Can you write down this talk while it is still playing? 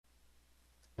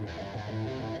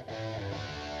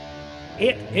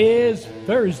It is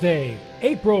Thursday,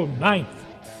 April 9th.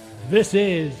 This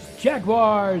is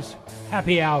Jaguars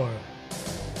Happy Hour.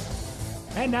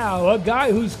 And now, a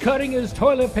guy who's cutting his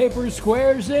toilet paper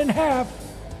squares in half,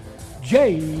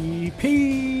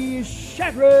 J.P.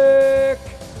 Shadrick.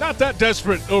 Not that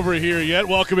desperate over here yet.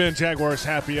 Welcome in, Jaguars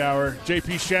Happy Hour.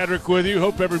 J.P. Shadrick with you.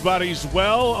 Hope everybody's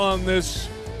well on this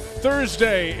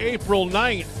Thursday, April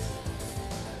 9th.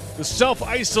 The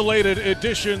self-isolated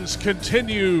editions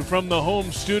continue from the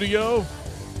home studio.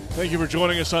 Thank you for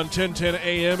joining us on 1010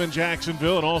 AM in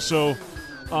Jacksonville and also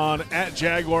on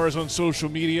 @Jaguars on social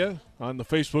media, on the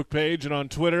Facebook page and on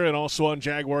Twitter and also on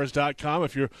Jaguars.com.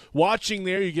 If you're watching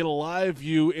there, you get a live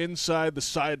view inside the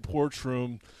side porch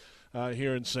room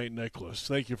here in St. Nicholas.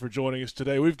 Thank you for joining us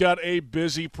today. We've got a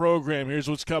busy program. Here's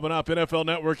what's coming up. NFL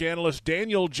Network analyst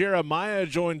Daniel Jeremiah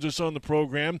joins us on the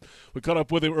program. We caught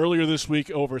up with him earlier this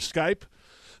week over Skype.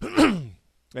 And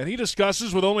he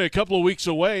discusses, with only a couple of weeks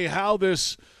away, how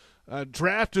this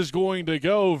draft is going to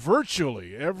go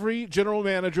virtually. Every general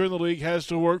manager in the league has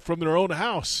to work from their own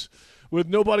house with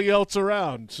nobody else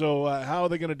around. So how are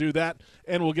they going to do that?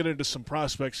 And we'll get into some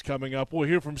prospects coming up. We'll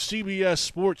hear from CBS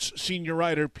Sports senior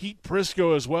writer Pete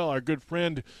Prisco as well, our good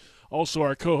friend, also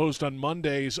our co-host on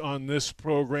Mondays on this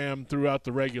program throughout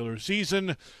the regular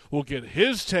season. We'll get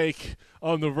his take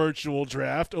on the virtual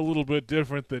draft, a little bit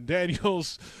different than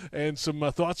Daniel's, and some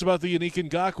thoughts about the Yannick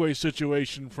Ngakoue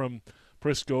situation from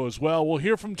Prisco as well. We'll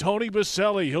hear from Tony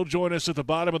Boselli. He'll join us at the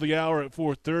bottom of the hour at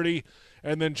 4:30.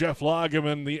 And then Jeff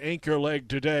Lageman, the anchor leg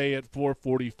today at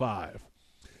 4:45.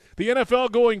 The NFL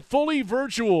going fully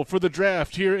virtual for the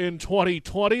draft here in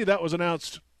 2020. That was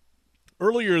announced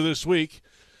earlier this week.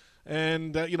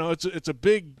 And, it's a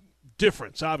big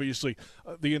difference, obviously.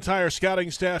 The entire scouting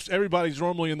staff, everybody's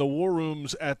normally in the war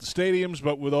rooms at the stadiums,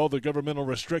 but with all the governmental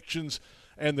restrictions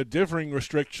and the differing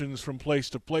restrictions from place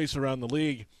to place around the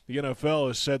league, the NFL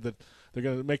has said that they're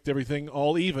going to make everything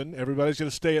all even. Everybody's going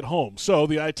to stay at home. So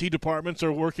the IT departments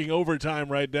are working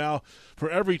overtime right now for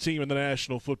every team in the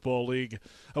National Football League.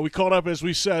 We caught up, as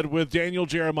we said, with Daniel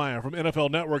Jeremiah from NFL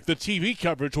Network. The TV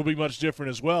coverage will be much different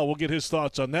as well. We'll get his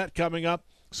thoughts on that coming up.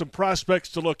 Some prospects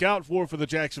to look out for the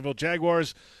Jacksonville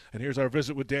Jaguars. And here's our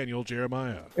visit with Daniel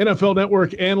Jeremiah. NFL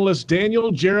Network analyst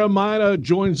Daniel Jeremiah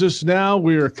joins us now.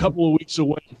 We're a couple of weeks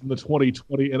away from the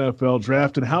 2020 NFL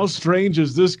Draft. And how strange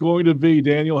is this going to be,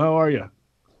 Daniel? How are you?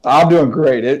 I'm doing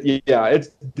great. It's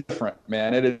different,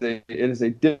 man. It is a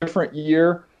different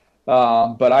year.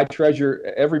 But I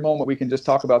treasure every moment we can just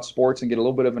talk about sports and get a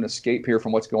little bit of an escape here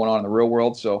from what's going on in the real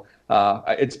world. So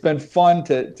it's been fun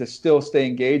to still stay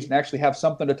engaged and actually have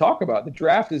something to talk about. The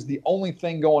draft is the only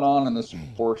thing going on in the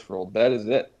sports world. That is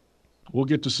it. We'll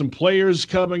get to some players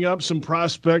coming up, some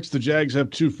prospects. The Jags have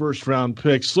 2 first-round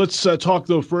picks. Let's talk,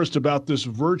 though, first about this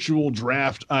virtual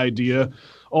draft idea.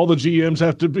 All the GMs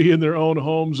have to be in their own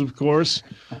homes, of course.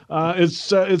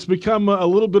 It's become a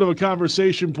little bit of a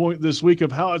conversation point this week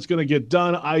of how it's going to get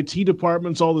done. IT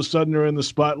departments all of a sudden are in the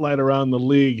spotlight around the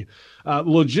league.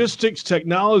 Logistics,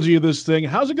 technology of this thing,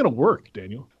 how's it going to work,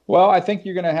 Daniel? Well, I think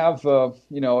you're going to have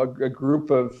a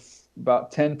group of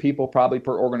about 10 people probably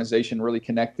per organization really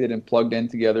connected and plugged in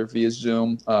together via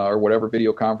Zoom or whatever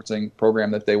video conferencing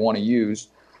program that they want to use.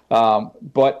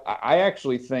 But I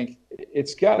actually think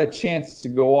it's got a chance to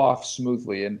go off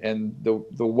smoothly. And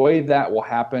the way that will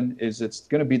happen is it's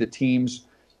going to be the teams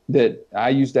that, I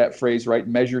use that phrase, right,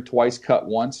 measure twice, cut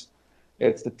once.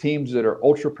 It's the teams that are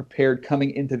ultra prepared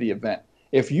coming into the event.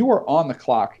 If you are on the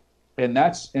clock, and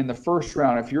that's in the first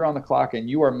round, if you're on the clock and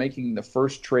you are making the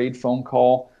first trade phone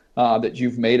call that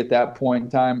you've made at that point in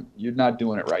time, you're not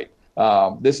doing it right.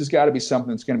 This has got to be something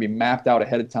that's going to be mapped out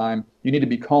ahead of time. You need to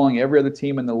be calling every other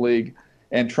team in the league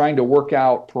and trying to work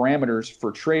out parameters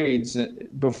for trades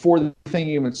before the thing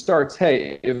even starts.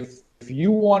 Hey, if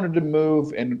you wanted to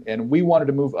move and we wanted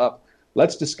to move up,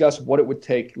 let's discuss what it would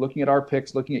take, looking at our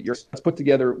picks, looking at yours. Let's put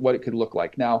together what it could look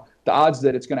like. Now, the odds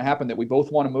that it's going to happen that we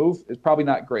both want to move is probably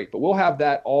not great, but we'll have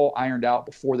that all ironed out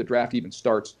before the draft even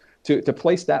starts. To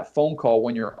place that phone call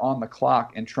when you're on the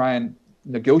clock and try and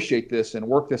negotiate this and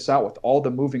work this out with all the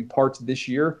moving parts this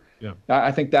year,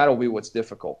 I think that'll be what's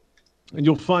difficult. And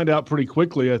you'll find out pretty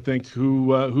quickly, I think,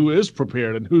 who is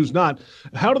prepared and who's not.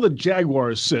 How do the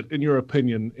Jaguars sit, in your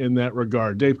opinion, in that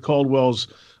regard? Dave Caldwell's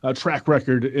track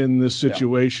record in this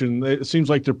situation, it seems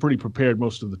like they're pretty prepared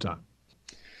most of the time.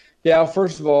 Yeah,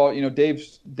 first of all,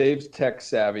 Dave's tech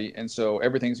savvy, and so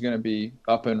everything's going to be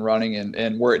up and running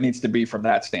and where it needs to be from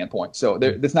that standpoint. So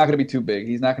it's not going to be too big.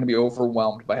 He's not going to be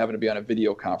overwhelmed by having to be on a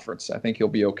video conference. I think he'll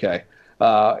be okay.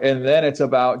 And then it's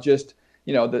about just,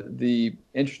 the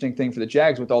interesting thing for the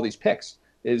Jags with all these picks.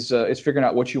 is figuring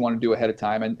out what you want to do ahead of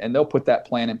time, and they'll put that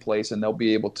plan in place, and they'll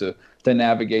be able to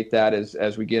navigate that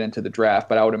as we get into the draft.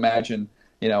 But I would imagine,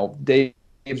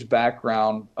 Dave's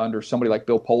background under somebody like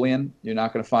Bill Polian, you're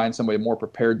not going to find somebody more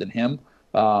prepared than him.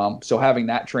 So having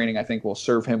that training, I think, will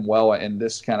serve him well in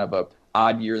this kind of a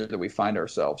odd year that we find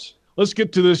ourselves. Let's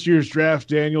get to this year's draft,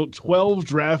 Daniel. 12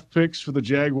 draft picks for the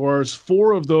Jaguars,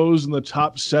 4 of those in the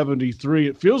top 73.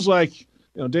 It feels like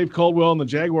Dave Caldwell and the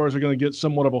Jaguars are going to get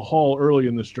somewhat of a haul early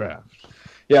in this draft.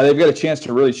 Yeah, they've got a chance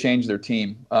to really change their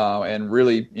team and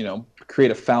really,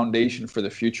 create a foundation for the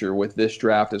future with this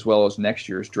draft as well as next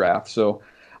year's draft. So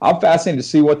I'm fascinated to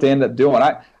see what they end up doing.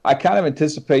 I kind of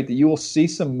anticipate that you will see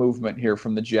some movement here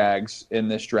from the Jags in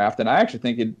this draft, and I actually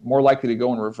think it's more likely to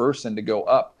go in reverse than to go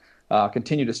up.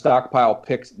 Continue to stockpile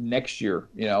picks next year,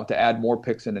 to add more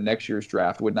picks into next year's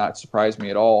draft would not surprise me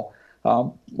at all,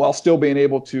 while still being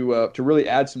able to really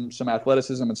add some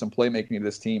athleticism and some playmaking to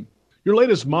this team. Your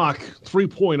latest mock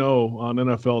 3.0 on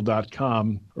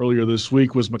NFL.com earlier this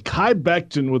week was Mekhi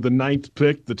Becton with the 9th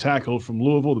pick, the tackle from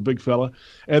Louisville, the big fella,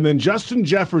 and then Justin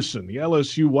Jefferson, the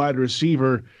LSU wide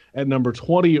receiver, at number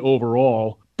 20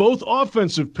 overall. Both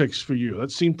offensive picks for you.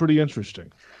 That seemed pretty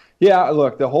interesting. Yeah,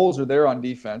 look, the holes are there on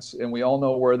defense, and we all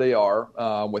know where they are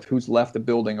with who's left the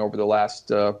building over the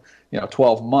last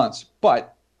 12 months.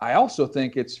 But I also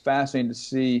think it's fascinating to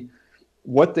see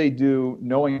what they do,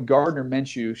 knowing Gardner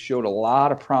Minshew showed a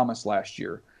lot of promise last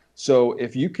year. So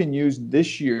if you can use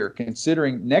this year,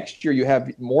 considering next year you have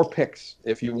more picks,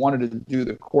 if you wanted to do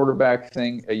the quarterback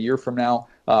thing a year from now,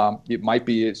 it might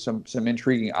be some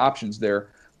intriguing options there.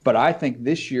 But I think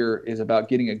this year is about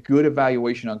getting a good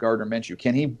evaluation on Gardner Minshew.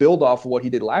 Can he build off of what he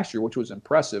did last year, which was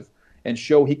impressive, and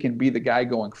show he can be the guy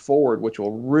going forward, which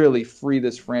will really free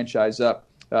this franchise up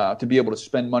to be able to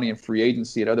spend money in free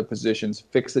agency at other positions,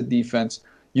 fix the defense,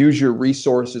 use your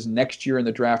resources next year in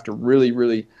the draft to really,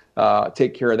 really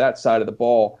take care of that side of the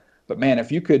ball. But man, if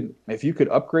you could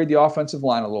upgrade the offensive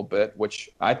line a little bit, which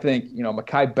I think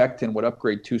Mekhi Becton would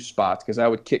upgrade 2 spots, because I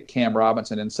would kick Cam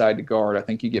Robinson inside to guard. I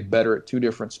think you get better at 2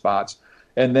 different spots,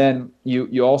 and then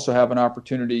you also have an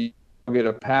opportunity to get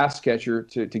a pass catcher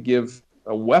to give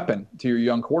a weapon to your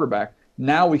young quarterback.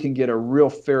 Now we can get a real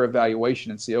fair evaluation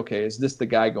and see, okay, is this the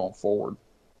guy going forward?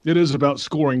 It is about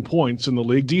scoring points in the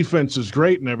league. Defense is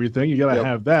great and everything. You got to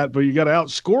have that, but you got to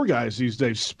outscore guys these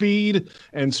days. Speed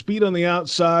on the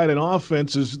outside and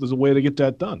offense is a way to get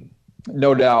that done.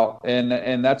 No doubt,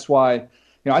 and that's why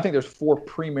I think there's 4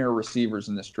 premier receivers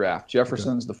in this draft.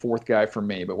 Jefferson's the 4th guy for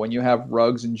me, but when you have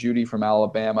Ruggs and Judy from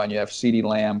Alabama and you have CeeDee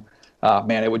Lamb,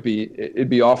 man, it'd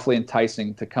be awfully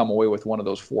enticing to come away with one of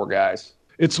those 4 guys.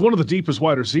 It's one of the deepest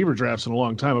wide receiver drafts in a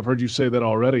long time. I've heard you say that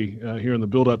already here in the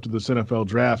build-up to this NFL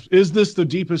draft. Is this the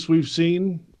deepest we've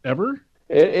seen ever?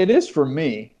 It is for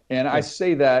me, and I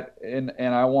say that, and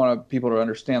I want people to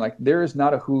understand, like, there is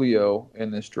not a Julio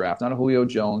in this draft, not a Julio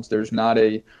Jones. There's not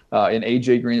an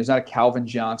A.J. Green. There's not a Calvin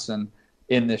Johnson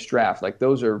in this draft. Like,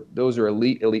 those are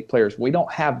elite players. We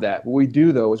don't have that. What we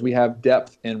do, though, is we have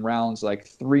depth in rounds like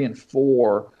 3 and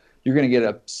 4. You're going to get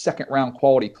a second-round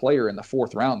quality player in the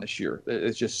 4th round this year.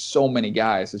 It's just so many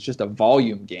guys. It's just a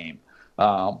volume game.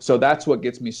 So that's what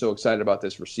gets me so excited about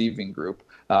this receiving group.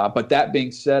 But that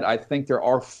being said, I think there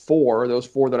are those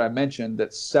 4 that I mentioned,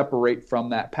 that separate from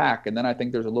that pack. And then I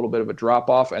think there's a little bit of a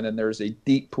drop-off, and then there's a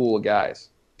deep pool of guys.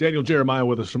 Daniel Jeremiah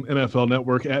with us from NFL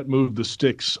Network at Move the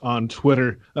Sticks on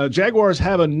Twitter. Jaguars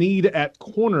have a need at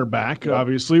cornerback,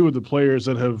 obviously, with the players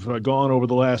that have gone over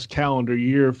the last calendar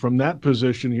year from that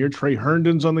position here. Trey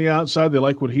Herndon's on the outside. They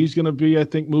like what he's going to be, I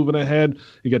think, moving ahead.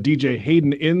 You got DJ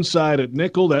Hayden inside at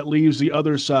nickel. That leaves the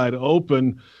other side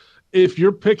open. If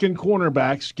you're picking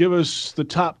cornerbacks, give us the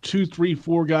top 2, 3,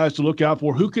 4 guys to look out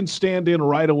for. Who can stand in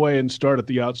right away and start at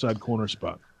the outside corner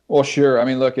spot? Well, sure. I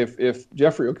mean, look, if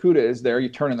Jeffrey Okudah is there, you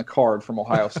turn in the card from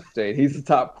Ohio State. He's the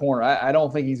top corner. I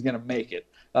don't think he's going to make it.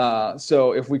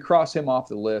 So if we cross him off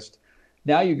the list,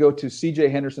 now you go to C.J.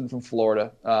 Henderson from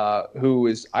Florida, who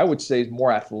is, I would say, is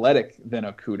more athletic than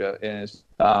Okudah is.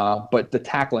 But the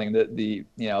tackling,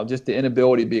 just the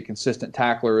inability to be a consistent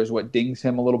tackler is what dings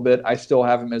him a little bit. I still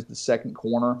have him as the second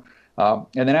corner. And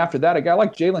then after that, a guy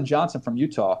like Jalen Johnson from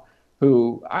Utah,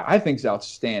 who I think is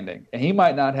outstanding. And he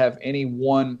might not have any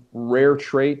one rare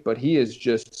trait, but he is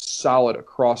just solid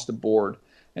across the board.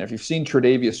 And if you've seen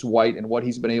Tre'Davious White and what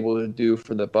he's been able to do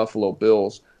for the Buffalo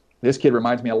Bills, this kid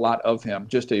reminds me a lot of him.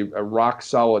 Just a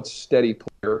rock-solid, steady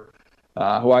player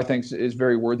who I think is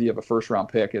very worthy of a first-round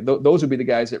pick. Those would be the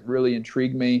guys that really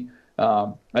intrigue me.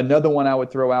 Another one I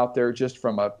would throw out there just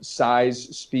from a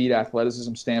size, speed,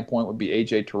 athleticism standpoint would be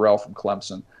A.J. Terrell from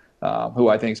Clemson, who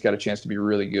I think has got a chance to be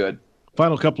really good.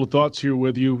 Final couple of thoughts here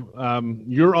with you.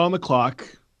 You're on the clock.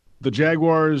 The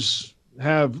Jaguars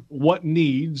have what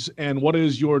needs, and what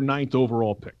is your 9th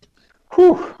overall pick?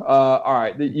 All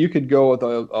right. You could go with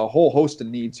a whole host of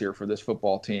needs here for this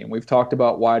football team. We've talked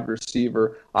about wide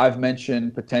receiver. I've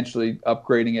mentioned potentially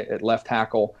upgrading it at left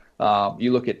tackle.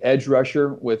 You look at edge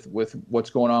rusher with what's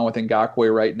going on with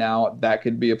Ngakoue right now. That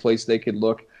could be a place they could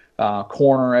look.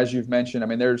 Corner, as you've mentioned. I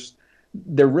mean,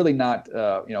 they're really not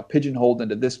pigeonholed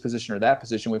into this position or that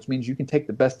position, which means you can take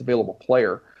the best available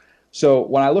player. So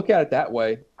when I look at it that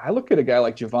way, I look at a guy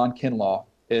like Javon Kinlaw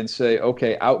and say,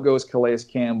 okay, out goes Calais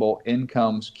Campbell, in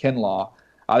comes Kinlaw.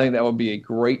 I think that would be a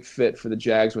great fit for the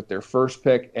Jags with their first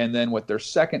pick. And then with their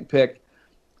second pick,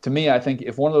 to me, I think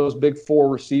if one of those big 4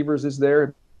 receivers is there,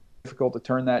 it's difficult to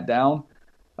turn that down.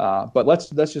 But let's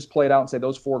just play it out and say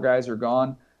those 4 guys are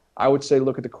gone. I would say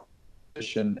look at the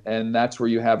position, and that's where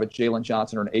you have a Jalen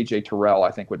Johnson or an A.J. Terrell,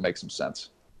 I think would make some sense.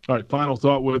 All right, final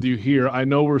thought with you here. I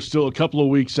know we're still a couple of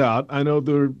weeks out. I know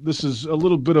this is a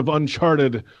little bit of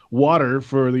uncharted water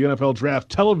for the NFL Draft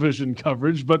television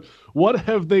coverage, but what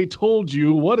have they told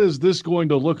you? What is this going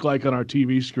to look like on our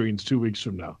TV screens 2 weeks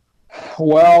from now?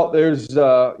 Well, there's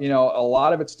a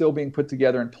lot of it still being put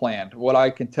together and planned. What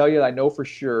I can tell you I know for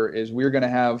sure is we're going to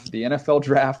have the NFL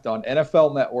Draft on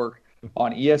NFL Network,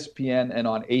 on ESPN, and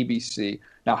on ABC.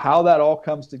 Now, how that all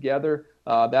comes together,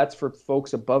 that's for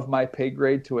folks above my pay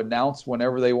grade to announce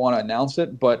whenever they want to announce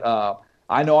it. But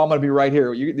I know I'm going to be right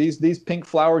here. These pink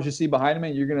flowers you see behind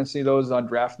me, you're going to see those on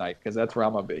draft night because that's where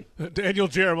I'm going to be. Daniel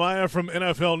Jeremiah from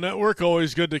NFL Network.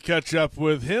 Always good to catch up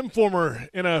with him. Former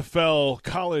NFL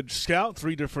college scout,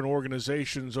 3 different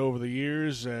organizations over the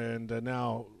years, and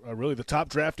now really the top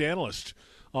draft analyst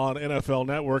on NFL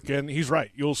Network. And he's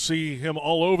right. You'll see him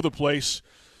all over the place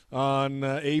on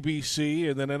ABC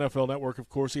and then NFL Network, of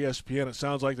course, ESPN. It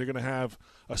sounds like they're going to have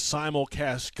a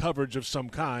simulcast coverage of some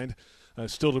kind.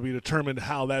 Still to be determined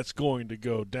how that's going to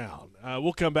go down.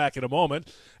 We'll come back in a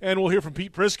moment, and we'll hear from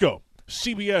Pete Prisco,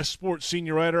 CBS Sports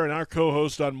senior writer and our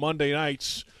co-host on Monday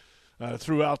nights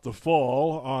throughout the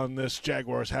fall on this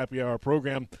Jaguars Happy Hour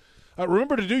program.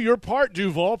 Remember to do your part,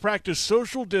 Duval. Practice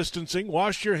social distancing,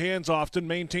 wash your hands often,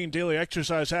 maintain daily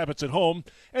exercise habits at home,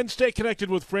 and stay connected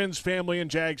with friends, family,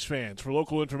 and Jags fans. For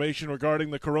local information regarding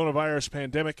the coronavirus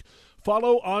pandemic,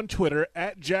 follow on Twitter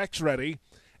 @JacksReady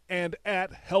and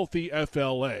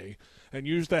 @HealthyFLA, and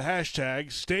use the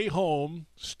hashtag #StayHome,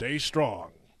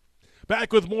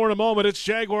 Back with more in a moment. It's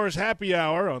Jaguars Happy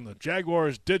Hour on the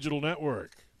Jaguars Digital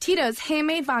Network. Tito's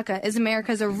Handmade Vodka is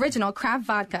America's original craft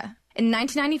vodka. In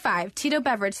 1995, Tito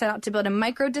Beverage set out to build a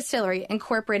micro-distillery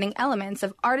incorporating elements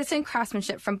of artisan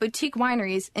craftsmanship from boutique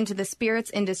wineries into the spirits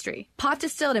industry. Pot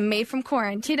distilled and made from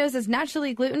corn, Tito's is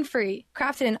naturally gluten-free,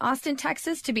 crafted in Austin,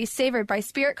 Texas to be savored by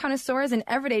spirit connoisseurs and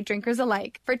everyday drinkers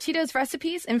alike. For Tito's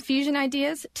recipes, infusion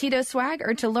ideas, Tito's swag,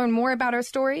 or to learn more about our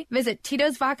story, visit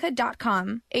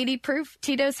Tito'sVodka.com. 80 proof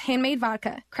Tito's Handmade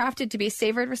Vodka, crafted to be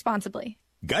savored responsibly.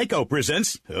 Geico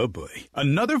presents, oh boy,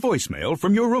 another voicemail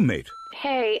from your roommate.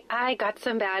 Hey, I got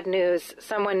some bad news.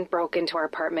 Someone broke into our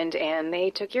apartment and they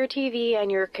took your TV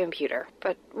and your computer.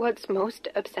 But what's most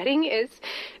upsetting is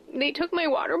they took my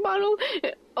water bottle.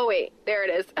 Oh, wait, there it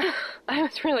is. I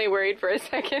was really worried for a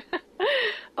second.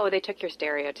 Oh, they took your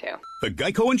stereo, too. The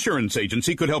Geico Insurance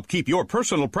Agency could help keep your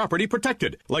personal property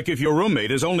protected, like if your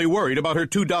roommate is only worried about her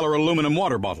 $2 aluminum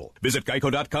water bottle. Visit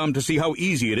geico.com to see how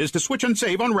easy it is to switch and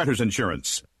save on renter's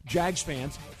insurance. Jags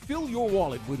fans, fill your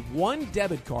wallet with one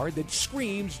debit card that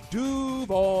screams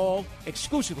Duval,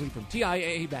 exclusively from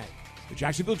TIAA Bank. The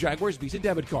Jacksonville Jaguars Visa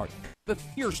debit card. The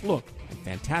fierce look and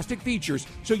fantastic features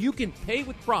so you can pay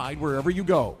with pride wherever you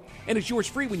go. And it's yours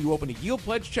free when you open a Yield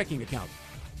Pledge checking account.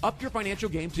 Up your financial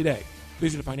game today.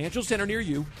 Visit a financial center near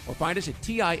you or find us at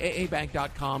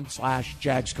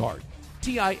TIAABank.com/JagsCard.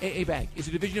 TIAA Bank is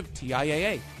a division of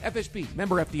TIAA, FSB,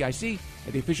 member FDIC,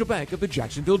 and the official bank of the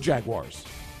Jacksonville Jaguars.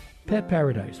 Pet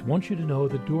Paradise wants you to know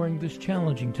that during this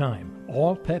challenging time,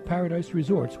 all Pet Paradise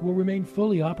resorts will remain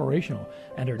fully operational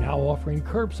and are now offering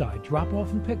curbside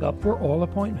drop-off and pickup for all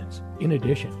appointments. In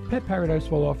addition, Pet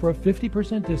Paradise will offer a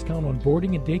 50% discount on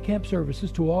boarding and day camp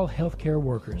services to all healthcare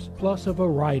workers, plus a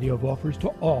variety of offers to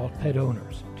all pet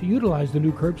owners. To utilize the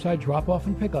new curbside drop-off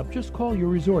and pickup, just call your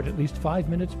resort at least 5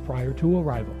 minutes prior to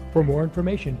arrival. For more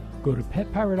information, go to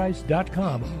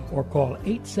petparadise.com or call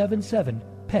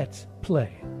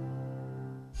 877-PETS-PLAY.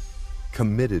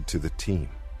 Committed to the team.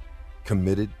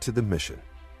 Committed to the mission.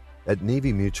 At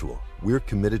Navy Mutual, we're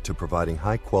committed to providing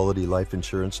high-quality life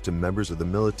insurance to members of the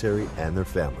military and their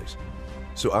families.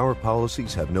 So our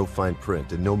policies have no fine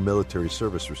print and no military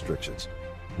service restrictions.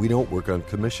 We don't work on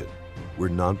commission. We're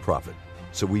nonprofit.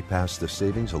 so we pass the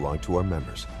savings along to our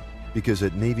members. Because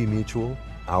at Navy Mutual,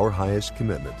 our highest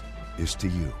commitment is to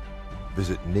you.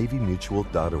 Visit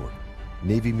NavyMutual.org.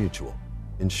 Navy Mutual,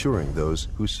 insuring those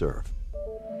who serve.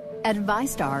 At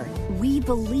ViStar, we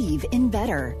believe in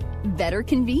better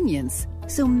convenience,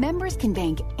 so members can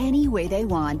bank any way they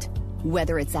want,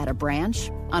 whether it's at a branch,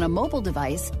 on a mobile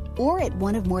device, or at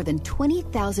one of more than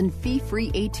 20,000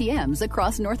 fee-free ATMs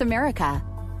across North America.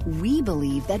 We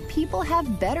believe that people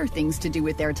have better things to do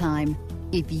with their time.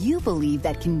 If you believe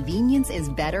that convenience is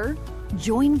better,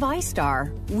 join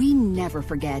ViStar. We never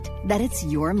forget that it's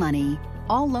your money.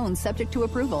 All loans subject to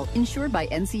approval, insured by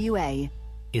NCUA.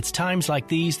 It's times like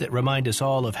these that remind us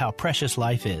all of how precious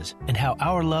life is and how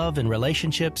our love and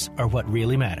relationships are what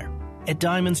really matter. At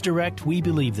Diamonds Direct, we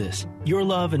believe this. Your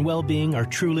love and well-being are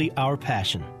truly our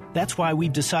passion. That's why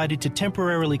we've decided to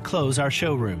temporarily close our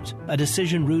showrooms, a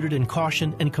decision rooted in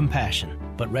caution and compassion.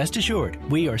 But rest assured,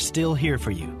 we are still here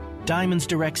for you. Diamonds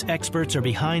Direct's experts are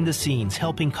behind the scenes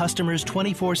helping customers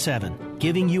 24/7,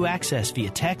 giving you access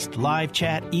via text, live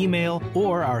chat, email,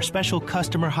 or our special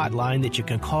customer hotline that you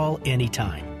can call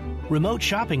anytime. Remote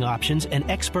shopping options and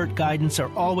expert guidance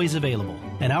are always available,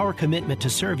 and our commitment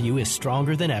to serve you is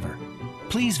stronger than ever.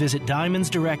 Please visit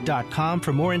DiamondsDirect.com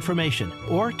for more information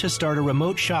or to start a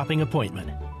remote shopping appointment.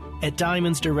 At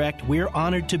Diamonds Direct, we're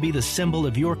honored to be the symbol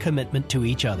of your commitment to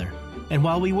each other. And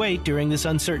while we wait during this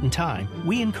uncertain time,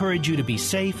 we encourage you to be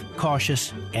safe,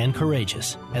 cautious, and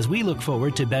courageous as we look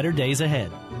forward to better days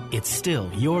ahead. It's still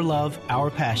your love, our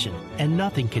passion, and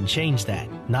nothing can change that.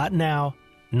 Not now,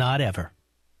 not ever.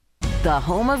 The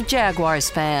home of Jaguars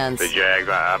fans. The Jags,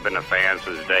 I've been a fan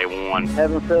since day one.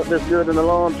 Haven't felt this good in a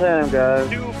long time, guys.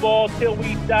 Duval till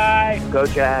we die. Go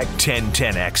Jags.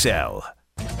 1010XL.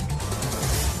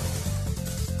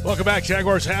 Welcome back,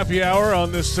 Jaguars Happy Hour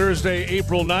on this Thursday,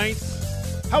 April 9th.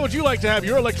 How would you like to have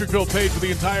your electric bill paid for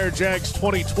the entire Jags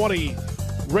 2020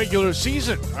 regular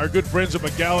season? Our good friends at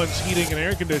McGowan's Heating and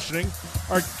Air Conditioning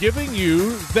are giving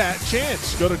you that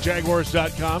chance. Go to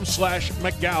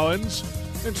Jaguars.com/McGowan's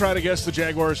and try to guess the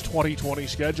Jaguars 2020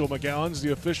 schedule. McGowan's,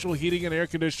 the official heating and air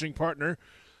conditioning partner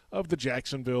of the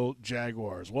Jacksonville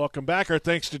Jaguars. Welcome back. Our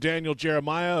thanks to Daniel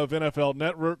Jeremiah of NFL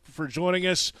Network for joining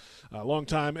us, a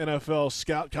longtime NFL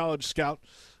scout, college scout,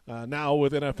 now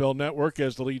with NFL Network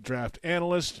as the lead draft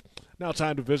analyst. Now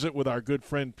time to visit with our good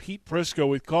friend Pete Prisco.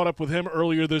 We caught up with him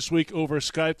earlier this week over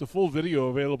Skype. The full video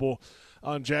available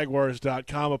on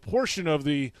Jaguars.com. A portion of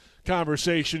the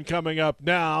conversation coming up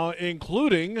now,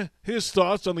 including his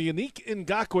thoughts on the unique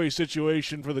Ngakoue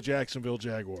situation for the Jacksonville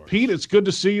Jaguars. Pete, it's good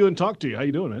to see you and talk to you. How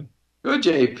you doing, man? Good,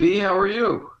 JP. How are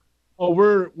you? Oh,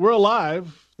 we're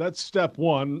alive. That's step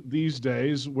one these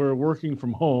days. We're working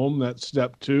from home. That's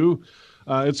step two.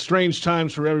 It's strange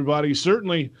times for everybody,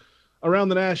 certainly around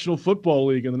the National Football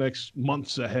League in the next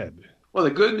months ahead. Well,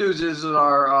 the good news is that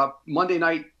our Monday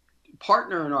night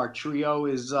partner in our trio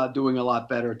is doing a lot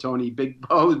better, Tony Big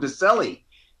Bo Baselli.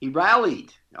 He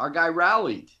rallied. Our guy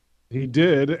rallied. He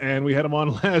did, and we had him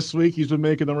on last week. He's been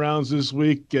making the rounds this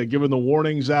week, giving the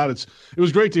warnings out. It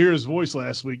was great to hear his voice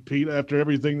last week, Pete, after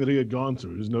everything that he had gone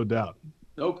through. There's no doubt.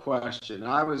 No question.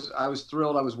 I was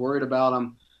thrilled. I was worried about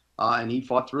him, and he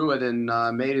fought through it and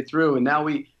made it through. And now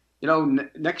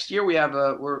next year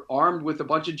we're armed with a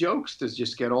bunch of jokes to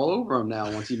just get all over him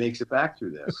now once he makes it back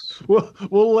through this.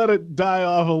 We'll let it die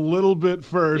off a little bit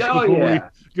first before we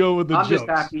go with the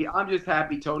jokes. I'm just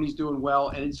happy Tony's doing well,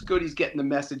 and it's good he's getting the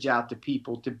message out to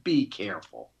people to be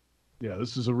careful. Yeah,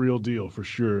 this is a real deal for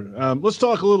sure. Let's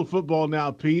talk a little football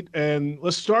now, Pete, and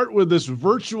let's start with this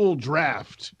virtual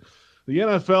draft. The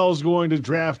NFL is going to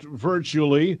draft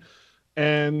virtually,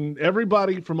 and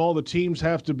everybody from all the teams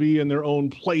have to be in their own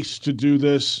place to do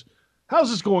this.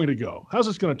 How's this going to go? How's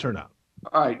this going to turn out?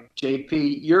 All right,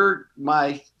 JP, you're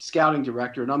my scouting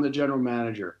director, and I'm the general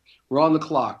manager. We're on the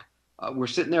clock. We're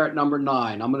sitting there at number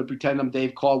 9. I'm going to pretend I'm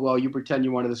Dave Caldwell. You pretend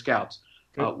you're one of the scouts.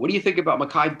 What do you think about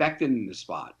Mekhi Becton in the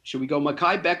spot? Should we go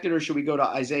Mekhi Becton or should we go to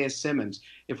Isaiah Simmons?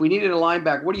 If we needed a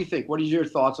linebacker, what do you think? What are your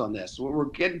thoughts on this? We're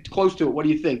getting close to it. What do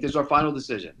you think? This is our final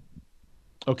decision.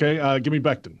 Okay, give me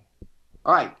Becton.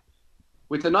 All right.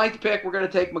 With the 9th pick, we're going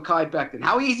to take Mekhi Becton.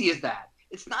 How easy is that?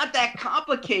 It's not that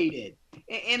complicated.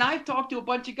 And I've talked to a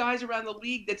bunch of guys around the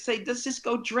league that say, let's just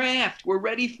go draft. We're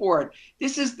ready for it.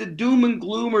 This is the doom and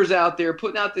gloomers out there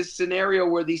putting out this scenario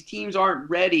where these teams aren't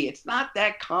ready. It's not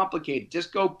that complicated.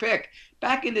 Just go pick.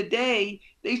 Back in the day,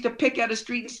 they used to pick out of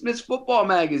Street and Smith's football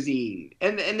magazine.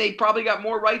 And they probably got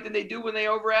more right than they do when they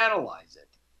overanalyze it.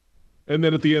 And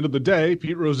then at the end of the day,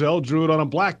 Pete Rozelle drew it on a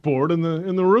blackboard in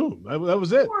the room. That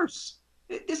was it. Of course.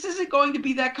 This isn't going to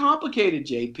be that complicated,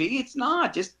 JP. It's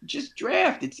not. Just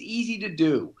draft. It's easy to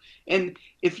do. And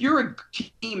if you're a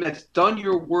team that's done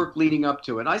your work leading up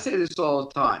to it, and I say this all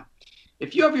the time,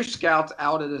 if you have your scouts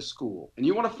out at a school and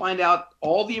you want to find out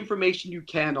all the information you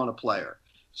can on a player,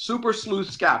 super sleuth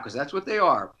scout, because that's what they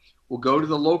are, we'll go to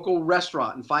the local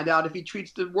restaurant and find out if he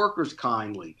treats the workers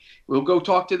kindly. We'll go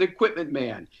talk to the equipment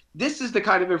man. This is the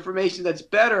kind of information that's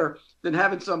better than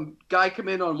having some guy come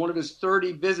in on one of his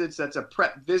 30 visits that's a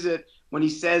prep visit when he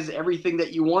says everything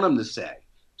that you want him to say.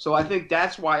 So I think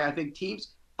that's why I think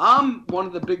teams – I'm one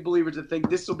of the big believers that think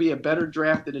this will be a better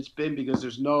draft than it's been because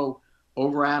there's no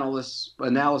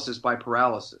analysis by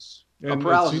paralysis.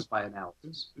 Paralysis by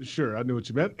analysis. Sure, I knew what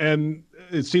you meant. And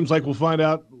it seems like we'll find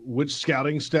out which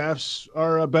scouting staffs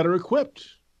are better equipped,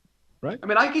 right? I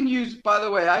mean, I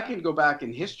can go back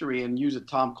in history and use a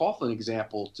Tom Coughlin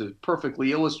example to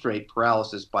perfectly illustrate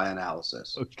paralysis by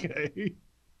analysis. Okay.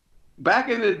 Back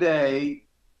in the day,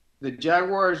 the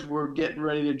Jaguars were getting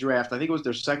ready to draft. I think it was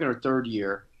their second or third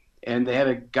year, and they had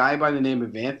a guy by the name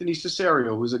of Anthony Cesario,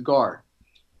 who was a guard.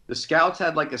 The scouts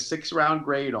had like a 6th-round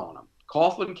grade on him.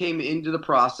 Coughlin came into the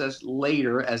process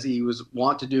later, as he was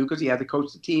wont to do because he had to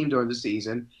coach the team during the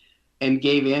season, and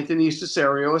gave Anthony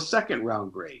Cesario a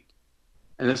 2nd-round grade.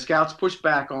 And the scouts pushed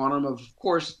back on him. Of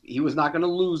course, he was not going to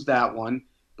lose that one,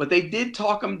 but they did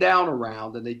talk him down a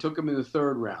round, and they took him in the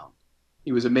 3rd round.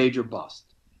 He was a major bust.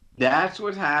 That's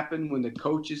what happened when the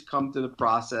coaches come to the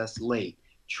process late.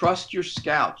 Trust your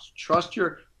scouts. Trust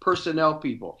your personnel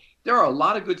people. There are a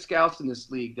lot of good scouts in this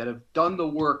league that have done the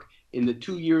work in the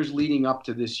 2 years leading up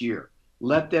to this year.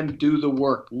 Let them do the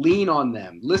work. Lean on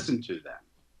them. Listen to them.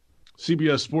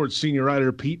 CBS Sports senior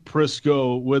writer Pete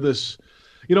Prisco with us.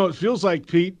 You know, it feels like,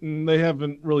 Pete, and they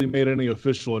haven't really made any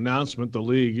official announcement, the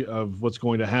league, of what's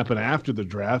going to happen after the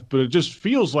draft, but it just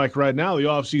feels like right now the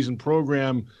offseason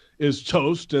program is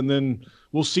toast, and then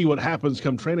we'll see what happens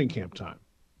come training camp time.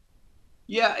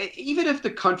 Yeah, even if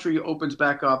the country opens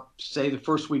back up, say, the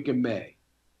first week of May,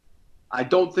 I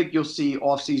don't think you'll see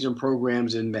off-season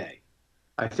programs in May.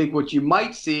 I think what you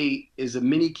might see is a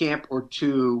mini camp or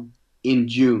two in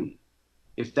June,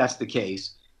 if that's the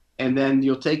case. And then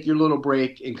you'll take your little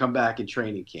break and come back in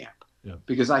training camp. Yeah.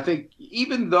 Because I think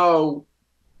even though,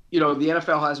 the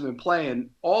NFL hasn't been playing,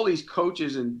 all these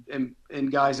coaches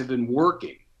and guys have been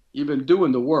working. You've been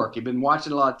doing the work. You've been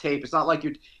watching a lot of tape. It's not like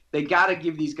they got to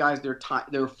give these guys their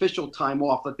official time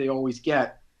off that they always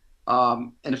get.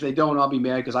 And if they don't, I'll be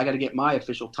mad because I got to get my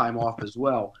official time off as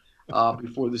well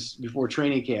before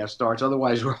training camp starts.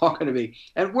 Otherwise, we're all going to be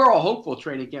 – and we're all hopeful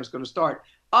training camp's going to start.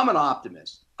 I'm an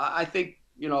optimist. I think,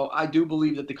 I do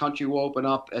believe that the country will open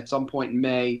up at some point in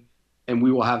May, and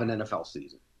we will have an NFL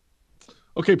season.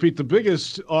 Okay, Pete, the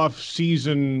biggest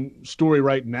off-season story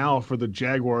right now for the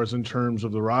Jaguars in terms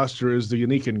of the roster is the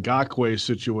Yannick Ngakoue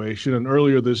situation. And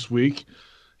earlier this week,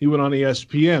 he went on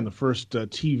ESPN, the first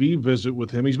TV visit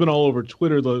with him. He's been all over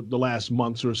Twitter the last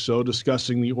months or so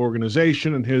discussing the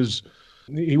organization and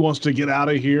he wants to get out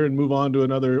of here and move on to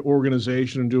another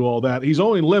organization and do all that. He's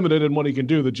only limited in what he can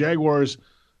do. The Jaguars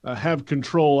have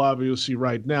control, obviously,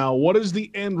 right now. What is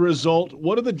the end result?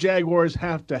 What do the Jaguars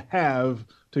have to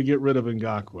get rid of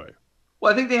Ngakoue?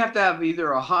 Well, I think they have to have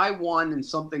either a high one and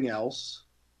something else,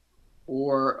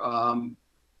 or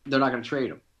they're not going to trade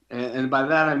him. And by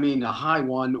that I mean a high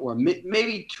one or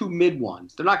maybe 2 mid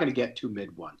ones. They're not going to get 2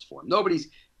 mid ones for him.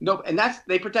 And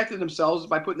they protected themselves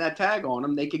by putting that tag on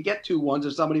him. They could get 2 ones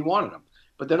if somebody wanted them,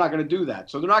 but they're not going to do that.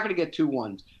 So they're not going to get 2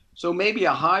 ones. So maybe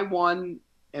a high 1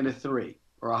 and a 3,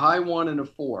 or a high 1 and a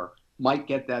 4 might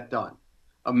get that done.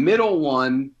 A middle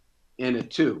 1 and a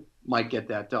 2 might get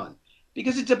that done.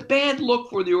 Because it's a bad look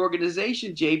for the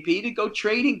organization, JP, to go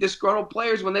trading disgruntled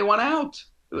players when they want out.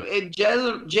 And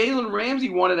Jalen Ramsey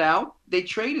wanted out. They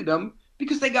traded him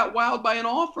because they got wowed by an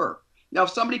offer. Now, if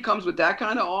somebody comes with that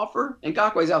kind of offer,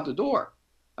 Ngakoue's out the door.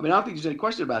 I mean, I don't think there's any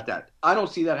question about that. I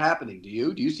don't see that happening. Do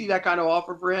you? Do you see that kind of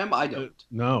offer for him? I don't.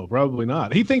 No, probably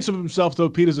not. He thinks of himself, though,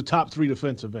 Pete, as a top 3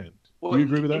 defensive end. Well, do you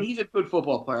agree with that? And he's a good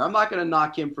football player. I'm not going to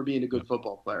knock him for being a good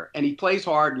football player. And he plays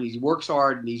hard, and he works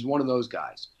hard, and he's one of those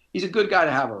guys. He's a good guy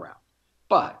to have around.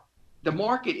 But the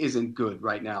market isn't good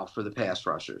right now for the pass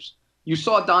rushers. You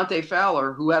saw Dante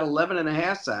Fowler, who had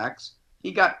 11.5 sacks.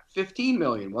 He got $15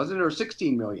 million, wasn't it, or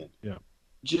 $16 million? Yeah.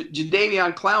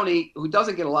 Jadeveon Clowney, who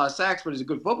doesn't get a lot of sacks but is a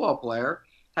good football player,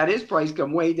 had his price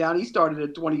come way down. He started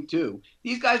at 22.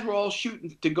 These guys were all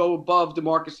shooting to go above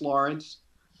DeMarcus Lawrence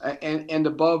and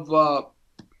above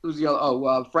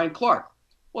Frank Clark.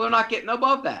 Well, they're not getting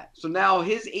above that. So now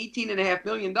his $18.5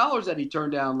 million that he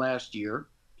turned down last year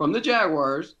from the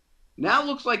Jaguars now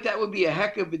looks like that would be a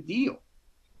heck of a deal.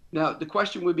 Now, the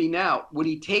question would be now, would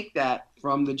he take that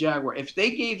from the Jaguar? If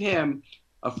they gave him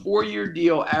a 4-year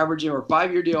deal averaging, or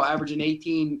 5-year deal averaging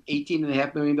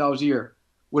 $18.5 million a year.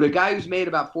 Would a guy who's made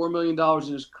about $4 million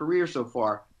in his career so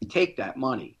far take that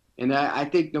money? And I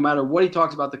think no matter what he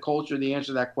talks about the culture, the answer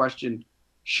to that question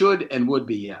should and would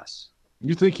be yes.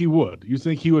 You think he would? You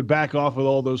think he would back off with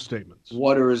all those statements?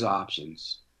 What are his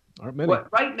options? Aren't many. But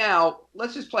right now,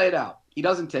 let's just play it out. He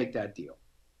doesn't take that deal.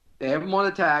 They have him on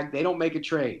the tag. They don't make a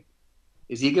trade.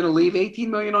 Is he going to leave $18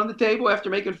 million on the table after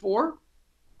making 4?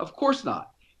 Of course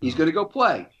not. He's going to go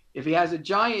play. If he has a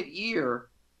giant year,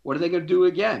 what are they going to do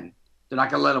again? They're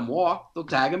not going to let him walk. They'll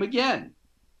tag him again.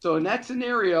 So in that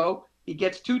scenario, he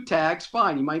gets 2 tags,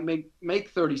 fine. He might make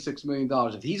 $36 million.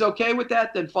 If he's okay with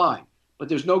that, then fine. But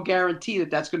there's no guarantee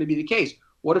that that's going to be the case.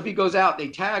 What if he goes out, they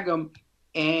tag him,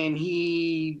 and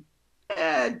he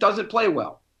doesn't play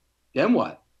well? Then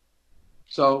what?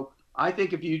 So I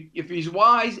think if he's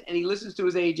wise and he listens to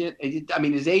his agent,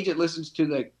 his agent listens to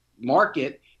the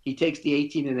market, he takes the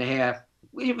 18.5.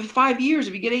 In 5 years,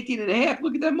 if you get 18.5,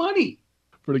 look at that money.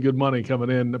 Pretty good money coming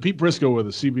in. Pete Prisco with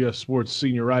us, CBS Sports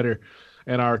senior writer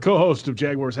and our co-host of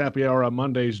Jaguars Happy Hour on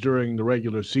Mondays during the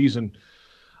regular season.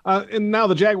 And now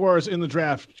the Jaguars in the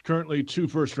draft, currently 2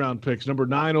 first-round picks, number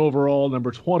 9 overall,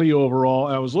 number 20 overall.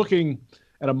 I was looking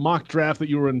at a mock draft that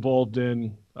you were involved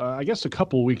in, I guess a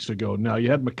couple weeks ago now.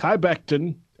 You had Mekhi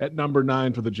Becton at number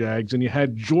 9 for the Jags, and you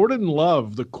had Jordan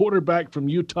Love, the quarterback from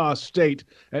Utah State,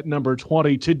 at number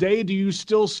 20. Today, do you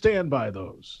still stand by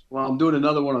those? Well, I'm doing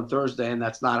another one on Thursday, and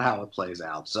that's not how it plays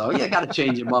out. So, I got to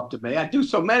change them up to me. I do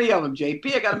so many of them,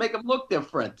 JP. I got to make them look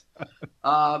different.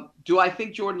 Do I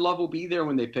think Jordan Love will be there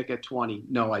when they pick at 20?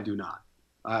 No, I do not.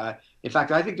 In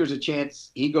fact, I think there's a chance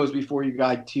he goes before your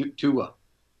guy Tua.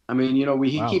 I mean,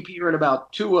 we keep hearing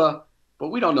about Tua, but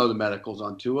we don't know the medicals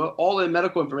on Tua. All the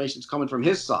medical information is coming from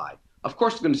his side. Of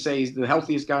course, they're going to say he's the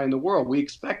healthiest guy in the world. We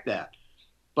expect that.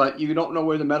 But you don't know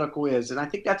where the medical is. And I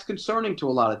think that's concerning to a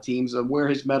lot of teams of where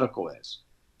his medical is.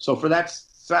 So for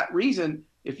that reason,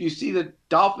 if you see the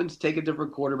Dolphins take a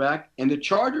different quarterback and the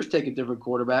Chargers take a different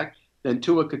quarterback, then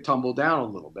Tua could tumble down a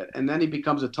little bit. And then he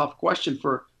becomes a tough question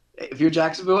for if you're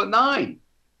Jacksonville at 9,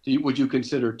 would you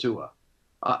consider Tua?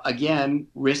 Again,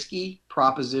 risky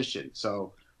proposition.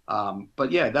 So,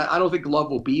 but yeah, I don't think Love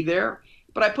will be there.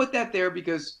 But I put that there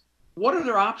because what are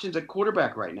their options at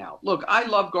quarterback right now? Look, I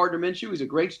love Gardner Minshew. He's a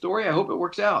great story. I hope it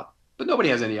works out. But nobody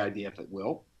has any idea if it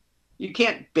will. You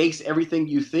can't base everything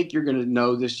you think you're going to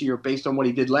know this year based on what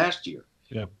he did last year.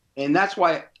 Yeah. And that's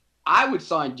why I would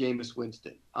sign Jameis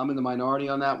Winston. I'm in the minority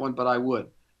on that one, but I would.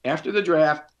 After the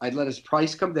draft, I'd let his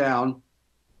price come down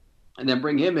and then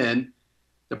bring him in.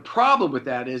 The problem with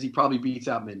that is he probably beats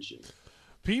out Minshew.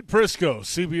 Pete Prisco,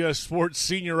 CBS Sports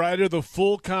senior writer. The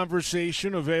full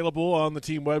conversation available on the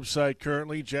team website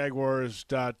currently,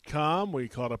 Jaguars.com. We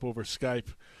caught up over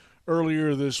Skype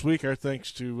earlier this week. Our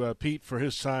thanks to Pete for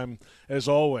his time, as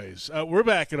always. We're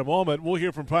back in a moment. We'll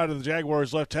hear from Pride of the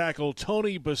Jaguars left tackle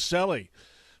Tony Boselli.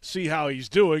 See how he's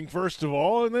doing, first of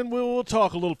all, and then we'll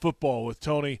talk a little football with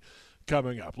Tony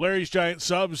coming up. Larry's Giant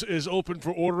Subs is open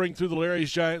for ordering through the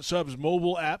Larry's Giant Subs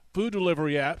mobile app, food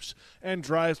delivery apps, and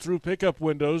drive-through pickup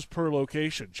windows per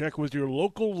location. Check with your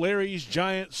local Larry's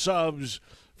Giant Subs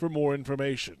for more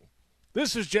information.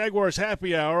 This is Jaguars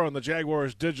Happy Hour on the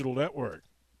Jaguars Digital Network.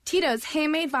 Tito's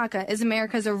Handmade Vodka is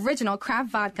America's original craft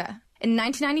vodka. In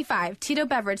 1995, Tito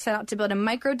Beverage set out to build a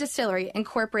micro distillery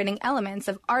incorporating elements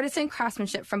of artisan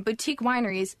craftsmanship from boutique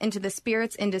wineries into the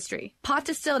spirits industry. Pot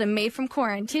distilled and made from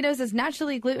corn, Tito's is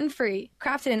naturally gluten-free,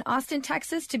 crafted in Austin,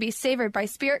 Texas to be savored by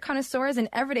spirit connoisseurs and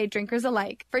everyday drinkers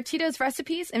alike. For Tito's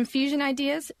recipes, infusion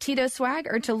ideas, Tito's swag,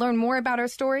 or to learn more about our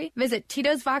story, visit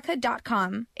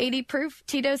Tito'sVodka.com. 80 proof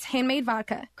Tito's Handmade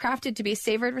Vodka, crafted to be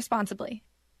savored responsibly.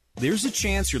 There's a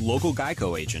chance your local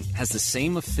Geico agent has the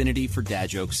same affinity for dad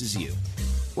jokes as you.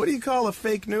 What do you call a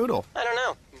fake noodle? I don't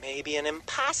know. Maybe an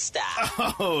impasta.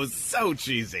 Oh, so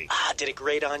cheesy. Did it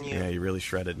grate on you? Yeah, you really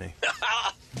shredded me.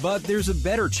 But there's a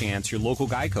better chance your local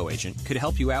Geico agent could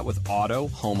help you out with auto,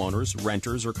 homeowners,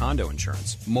 renters, or condo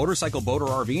insurance. Motorcycle, boat, or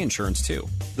RV insurance, too.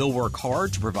 They'll work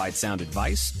hard to provide sound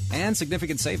advice and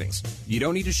significant savings. You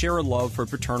don't need to share a love for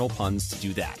paternal puns to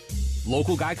do that.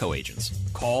 Local Geico agents.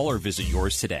 Call or visit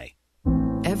yours today.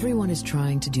 Everyone is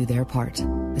trying to do their part,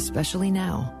 especially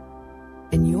now.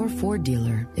 And your Ford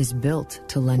dealer is built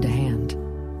to lend a hand.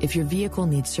 If your vehicle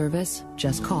needs service,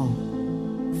 just call.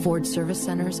 Ford service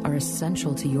centers are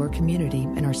essential to your community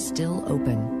and are still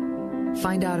open.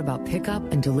 Find out about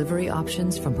pickup and delivery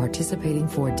options from participating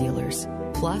Ford dealers.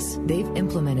 Plus, they've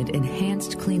implemented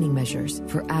enhanced cleaning measures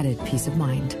for added peace of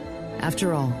mind.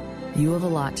 After all, you have a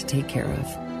lot to take care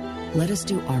of. Let us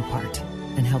do our part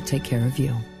and help take care of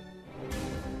you.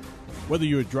 Whether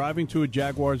you're driving to a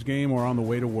Jaguars game or on the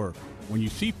way to work, when you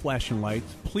see flashing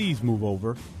lights, please move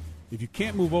over. If you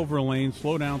can't move over a lane,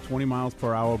 slow down 20 miles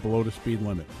per hour below the speed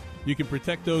limit. You can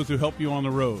protect those who help you on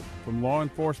the road, from law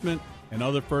enforcement and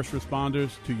other first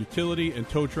responders to utility and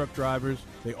tow truck drivers.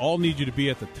 They all need you to be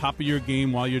at the top of your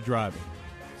game while you're driving.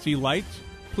 See lights?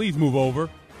 Please move over.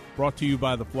 Brought to you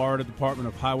by the Florida Department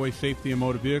of Highway Safety and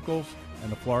Motor Vehicles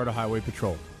and the Florida Highway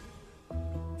Patrol.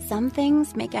 Some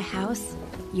things make a house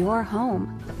your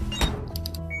home.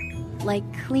 Like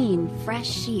clean, fresh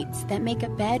sheets that make a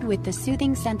bed with the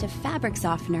soothing scent of fabric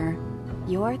softener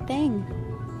your thing.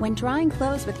 When drying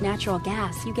clothes with natural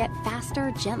gas, you get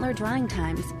faster, gentler drying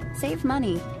times, save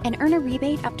money, and earn a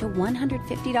rebate up to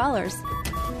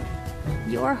 $150.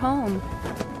 Your home.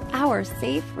 Our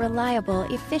safe, reliable,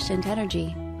 efficient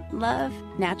energy. Love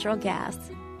natural gas.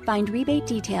 Find rebate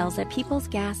details at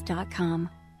peoplesgas.com.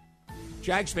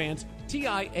 Jags fans,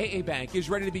 TIAA Bank is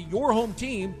ready to be your home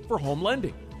team for home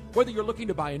lending. Whether you're looking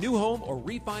to buy a new home or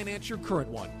refinance your current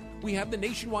one, we have the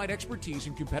nationwide expertise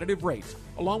and competitive rates,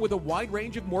 along with a wide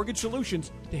range of mortgage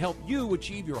solutions to help you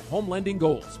achieve your home lending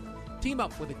goals. Team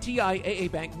up with a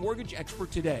TIAA Bank mortgage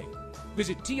expert today.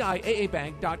 Visit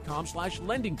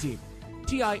TIAABank.com/lending team.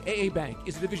 TIAA Bank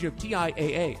is a division of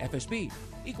TIAA FSB,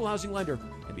 equal housing lender,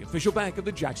 and the official bank of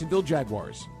the Jacksonville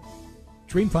Jaguars.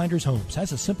 Dreamfinders Homes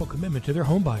has a simple commitment to their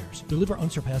home buyers. Deliver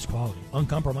unsurpassed quality,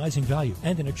 uncompromising value,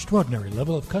 and an extraordinary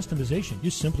level of customization you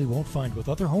simply won't find with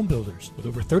other home builders. With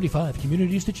over 35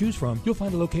 communities to choose from, you'll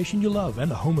find a location you love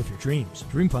and the home of your dreams.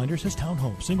 Dreamfinders has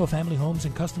townhomes, single-family homes,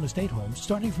 and custom estate homes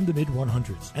starting from the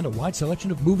mid-100s, and a wide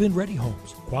selection of move-in ready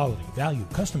homes. Quality, value,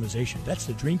 customization, that's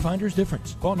the Dreamfinders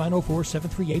difference. Call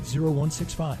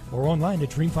 904-738-0165 or online at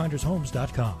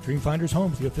dreamfindershomes.com. Dreamfinders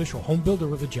Homes, the official home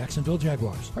builder of the Jacksonville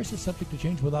Jaguars. Prices subject to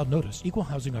change without notice. Equal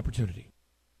housing opportunity.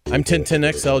 I'm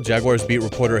 1010XL Jaguars beat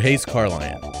reporter Hayes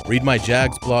Carlyon. Read my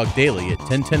Jags blog daily at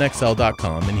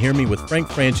 1010XL.com and hear me with Frank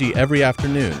Franchi every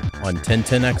afternoon on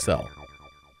 1010XL.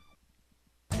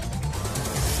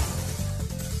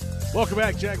 Welcome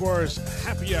back. Jaguars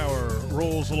Happy Hour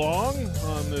rolls along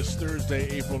on this Thursday,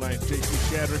 April 9th.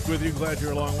 JP Shadrick with you. Glad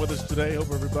you're along with us today.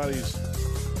 Hope everybody's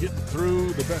getting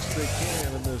through the best they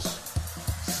can in this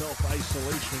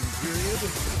self-isolation period.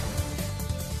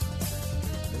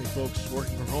 Many folks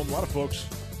working from home, a lot of folks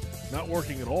not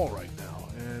working at all right now,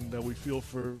 and we feel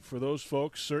for those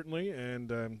folks certainly,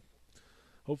 and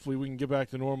hopefully we can get back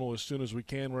to normal as soon as we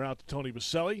can. We're out to Tony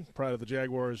Baselli, pride of the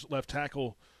Jaguars left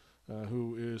tackle,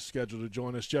 who is scheduled to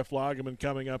join us. Jeff Lageman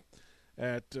coming up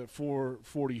at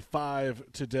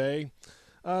 4:45 today.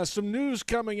 Some news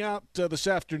coming out this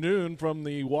afternoon from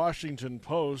the Washington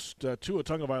Post. Tua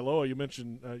Tagovailoa, you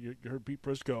mentioned, you heard Pete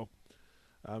Prisco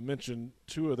mention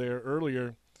Tua there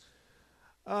earlier,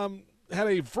 had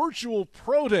a virtual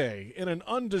pro day in an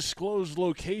undisclosed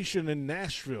location in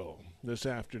Nashville this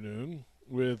afternoon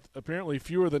with apparently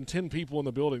fewer than 10 people in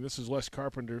the building. This is Les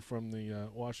Carpenter from the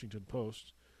Washington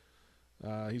Post.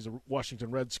 He's a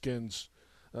Washington Redskins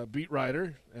beat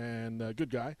writer and a good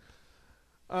guy.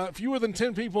 Fewer than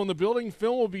 10 people in the building.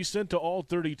 Film will be sent to all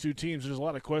 32 teams. There's a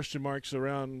lot of question marks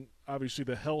around, obviously,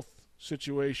 the health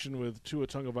situation with Tua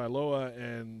Tagovailoa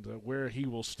and where he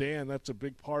will stand. That's a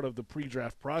big part of the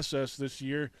pre-draft process this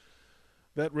year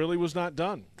that really was not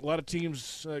done. A lot of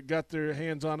teams got their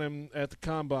hands on him at the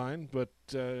Combine, but,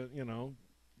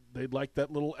 they'd like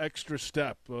that little extra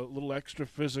step, a little extra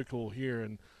physical here,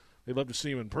 and they'd love to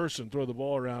see him in person, throw the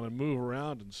ball around and move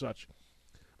around and such.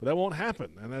 But that won't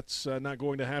happen, and that's not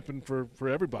going to happen for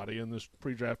everybody in this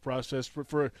pre-draft process.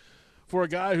 For a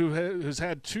guy who has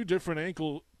had two different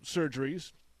ankle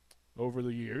surgeries over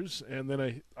the years, and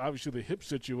then obviously the hip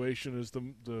situation is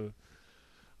the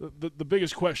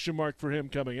biggest question mark for him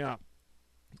coming out.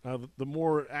 The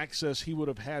more access he would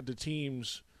have had to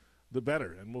teams, the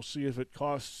better, and we'll see if it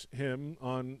costs him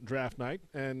on draft night,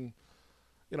 and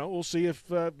we'll see if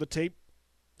the tape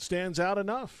stands out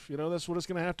enough. That's what it's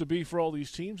going to have to be for all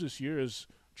these teams this year is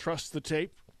trust the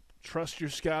tape, trust your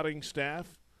scouting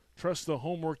staff, trust the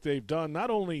homework they've done,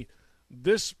 not only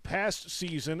this past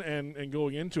season and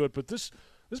going into it, but this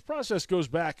process goes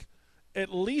back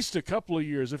at least a couple of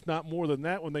years, if not more than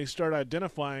that, when they start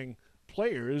identifying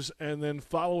players and then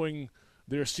following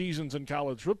their seasons in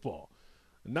college football,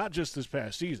 not just this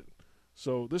past season.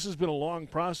 So this has been a long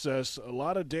process. A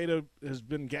lot of data has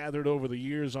been gathered over the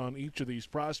years on each of these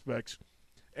prospects.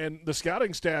 And the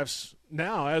scouting staffs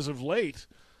now, as of late,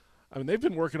 they've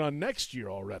been working on next year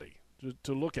already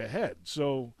to look ahead.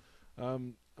 So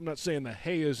I'm not saying the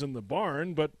hay is in the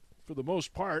barn, but for the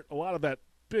most part, a lot of that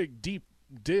big, deep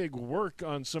dig work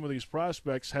on some of these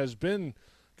prospects has been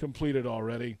completed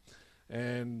already.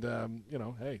 And,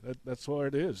 hey, that's what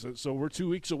it is. So we're 2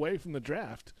 weeks away from the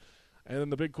draft. And then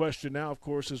the big question now, of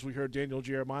course, as we heard Daniel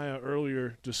Jeremiah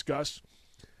earlier discuss,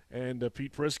 and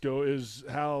Pete Prisco, is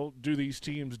how do these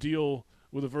teams deal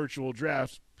with a virtual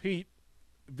draft? Pete,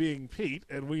 being Pete,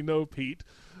 and we know Pete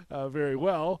very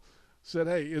well, said,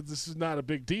 hey, this is not a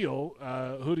big deal.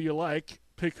 Who do you like?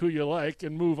 Pick who you like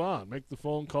and move on. Make the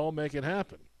phone call, make it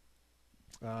happen.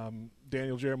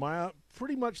 Daniel Jeremiah,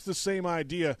 pretty much the same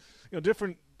idea.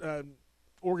 Different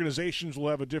organizations will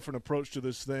have a different approach to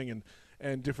this thing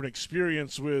and different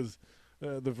experience with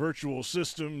the virtual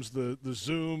systems, the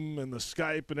Zoom and the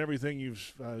Skype and everything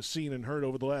you've seen and heard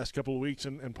over the last couple of weeks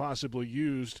and possibly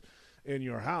used in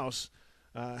your house.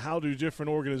 How do different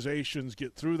organizations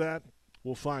get through that?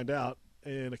 We'll find out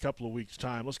in a couple of weeks'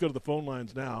 time. Let's go to the phone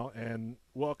lines now and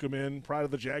welcome in Pride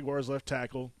of the Jaguars left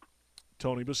tackle,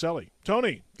 Tony Boselli.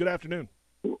 Tony, good afternoon.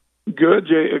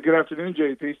 Good afternoon,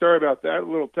 JP. Sorry about that. A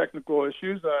little technical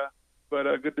issues, but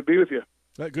good to be with you.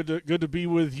 Good to be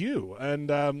with you.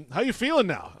 And how you feeling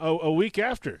now, a week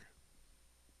after?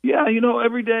 Yeah,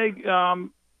 every day, for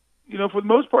the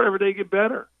most part, every day get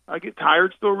better. I get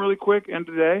tired still really quick end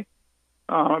of the day.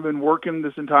 I've been working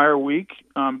this entire week,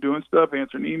 doing stuff,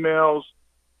 answering emails,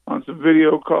 on some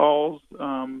video calls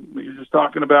that you're just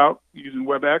talking about, using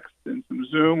WebEx and some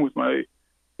Zoom with my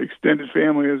extended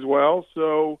family as well.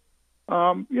 So,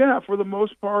 for the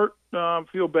most part,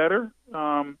 feel better.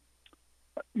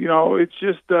 It's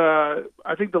just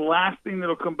I think the last thing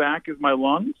that'll come back is my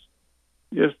lungs,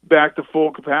 just back to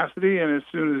full capacity. And as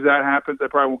soon as that happens, I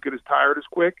probably won't get as tired as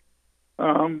quick.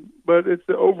 But it's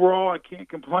overall, I can't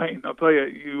complain. I'll tell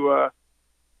you,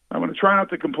 I'm going to try not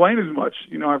to complain as much,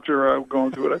 after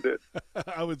going through what I did.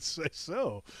 I would say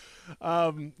so.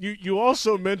 You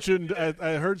also mentioned,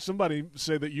 I heard somebody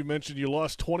say that you mentioned you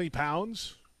lost 20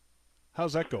 pounds.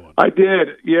 How's that going? I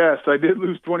did. Yes, I did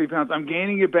lose 20 pounds. I'm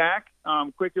gaining it back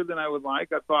quicker than I would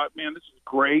like. I thought, man, this is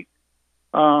great.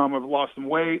 I've lost some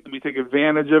weight. Let me take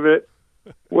advantage of it.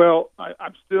 Well,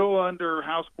 I'm still under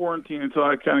house quarantine until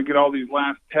I kind of get all these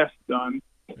last tests done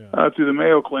through the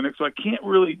Mayo Clinic, so I can't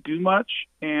really do much.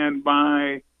 And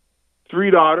my 3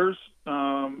 daughters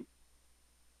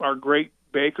are great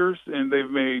bakers, and they've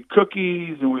made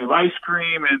cookies, and we have ice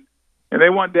cream, and they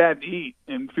want Dad to eat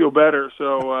and feel better.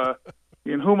 So,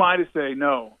 who am I to say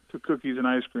no to cookies and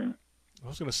ice cream? I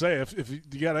was going to say, if you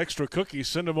got extra cookies,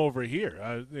 send them over here.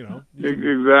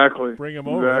 Exactly. Bring them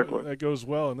over. Exactly. That goes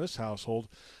well in this household.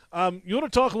 You want to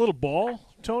talk a little ball,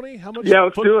 Tony? How much? Yeah,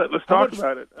 let's do it. Let's talk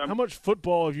about it. How much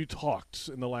football have you talked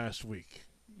in the last week?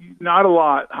 Not a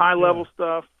lot. High-level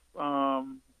stuff,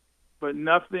 but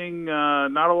nothing.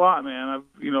 Not a lot, man.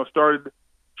 I've started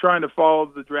trying to follow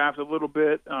the draft a little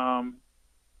bit, but I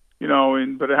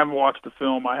haven't watched the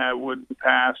film I had in the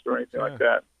past or anything like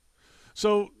that.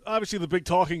 So, obviously, the big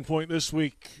talking point this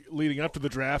week leading up to the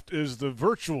draft is the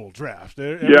virtual draft.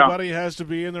 Everybody has to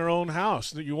be in their own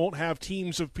house. You won't have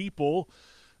teams of people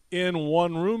in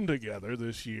one room together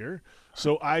this year.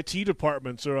 So, IT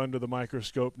departments are under the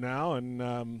microscope now and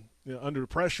under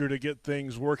pressure to get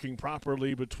things working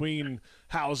properly between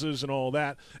houses and all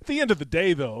that. At the end of the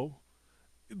day, though,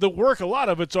 the work, a lot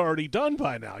of it's already done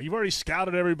by now. You've already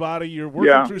scouted everybody. You're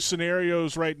working through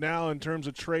scenarios right now in terms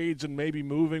of trades and maybe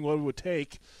moving what it would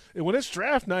take. And when it's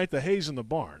draft night, the hay's in the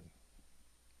barn.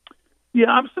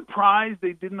 Yeah, I'm surprised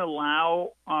they didn't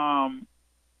allow, like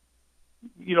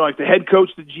the head coach,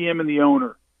 the GM, and the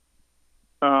owner,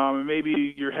 and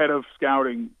maybe your head of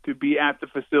scouting to be at the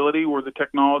facility where the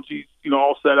technology's,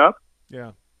 all set up.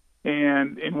 Yeah.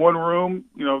 And in one room,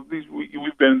 we've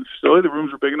been in the facility, the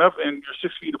rooms are big enough, and you're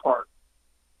 6 feet apart,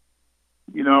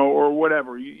 or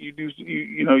whatever.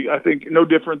 I think no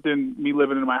different than me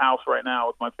living in my house right now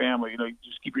with my family. You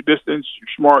just keep your distance, you're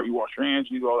smart, you wash your hands,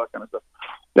 you do all that kind of stuff.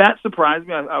 That surprised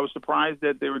me. I was surprised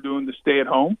that they were doing the stay at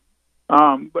home.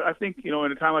 But I think, in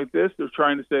a time like this, they're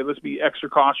trying to say, let's be extra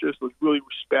cautious. Let's really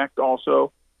respect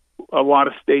also a lot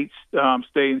of states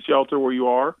stay in shelter where you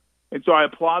are. And so I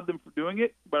applaud them for doing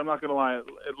it, but I'm not going to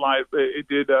lie. It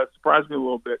did surprise me a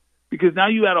little bit because now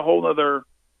you add a whole other,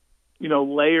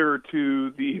 layer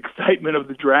to the excitement of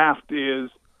the draft is,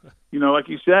 like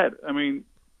you said, I mean,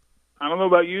 I don't know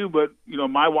about you, but,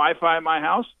 my Wi-Fi in my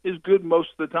house is good most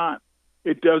of the time.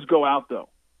 It does go out, though.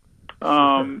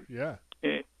 Yeah.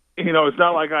 It's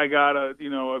not like I got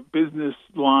a business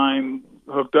line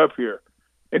hooked up here.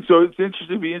 And so it's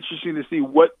be interesting to see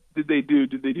what did they do?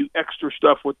 Did they do extra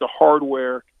stuff with the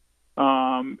hardware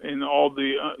and all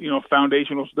the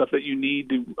foundational stuff that you need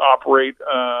to operate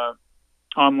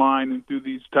online and do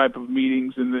these type of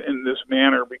meetings in this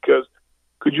manner? Because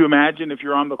could you imagine if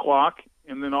you're on the clock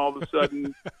and then all of a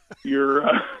sudden your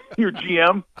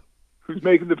GM who's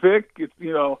making the pick, it's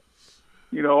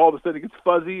all of a sudden it gets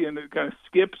fuzzy and it kind of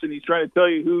skips, and he's trying to tell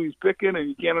you who he's picking, and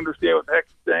you can't understand what the heck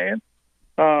he's saying.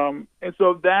 And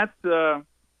so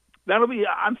that'll be.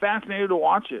 I'm fascinated to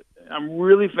watch it. I'm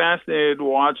really fascinated to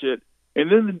watch it,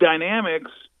 and then the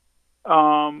dynamics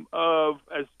of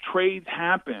as trades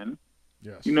happen.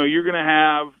 Yes. You're going to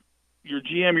have your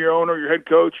GM, your owner, your head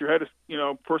coach, your head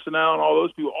of personnel, and all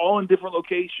those people all in different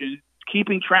locations,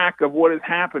 keeping track of what is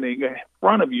happening in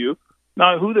front of you,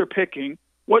 not who they're picking,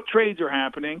 what trades are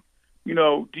happening.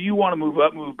 Do you want to move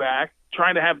up, move back?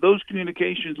 Trying to have those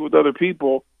communications with other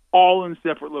people, all in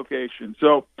separate locations.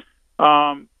 So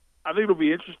I think it'll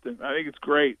be interesting. I think it's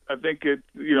great. I think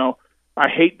I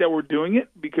hate that we're doing it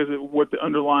because of what the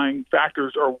underlying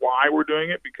factors are why we're doing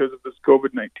it, because of this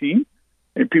COVID-19.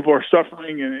 And people are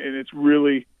suffering, and it's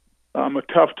really a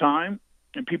tough time.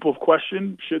 And people have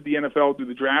questioned, should the NFL do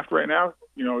the draft right now?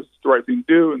 Is it the right thing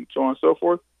to do, and so on and so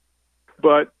forth.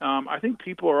 But I think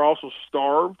people are also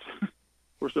starved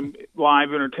for some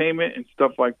live entertainment and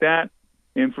stuff like that.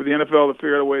 And for the NFL to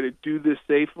figure out a way to do this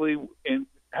safely and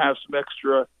have some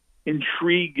extra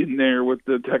intrigue in there with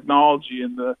the technology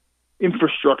and the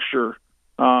infrastructure,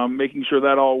 making sure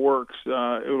that all works,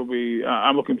 it'll be.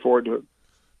 I'm looking forward to it.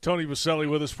 Tony Boselli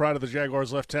with us, pride of the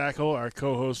Jaguars left tackle, our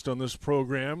co-host on this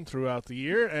program throughout the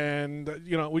year. And,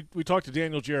 we talked to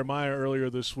Daniel Jeremiah earlier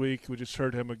this week. We just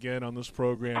heard him again on this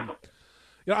program.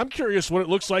 I'm curious what it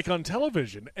looks like on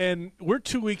television. And we're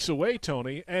 2 weeks away,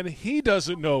 Tony, and he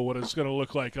doesn't know what it's going to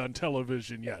look like on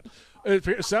television yet.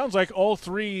 It sounds like all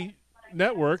three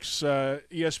networks,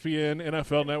 ESPN,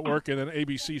 NFL Network, and then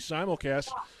ABC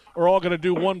simulcast, are all going to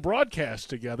do one broadcast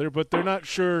together, but they're not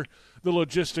sure the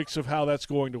logistics of how that's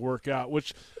going to work out,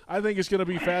 which I think is going to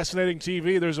be fascinating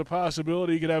TV. There's a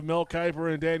possibility you could have Mel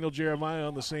Kiper and Daniel Jeremiah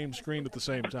on the same screen at the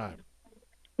same time.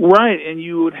 Right, and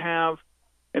you would have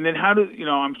 – and then how do –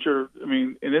 I'm sure –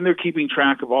 and then they're keeping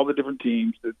track of all the different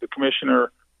teams, the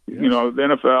commissioner, yes.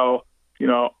 The NFL,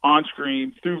 on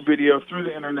screen, through video, through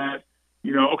the internet.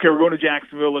 Okay, we're going to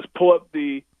Jacksonville. Let's pull up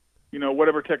the –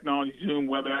 whatever technology, Zoom,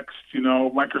 WebEx,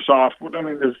 Microsoft.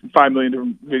 There's 5 million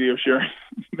different video sharing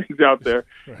things out there.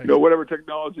 Right. Whatever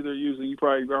technology they're using, you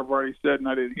probably have already said, and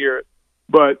I didn't hear it.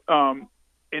 But and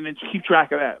then keep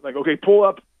track of that. Like, okay, pull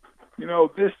up,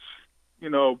 this,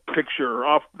 picture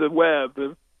off the web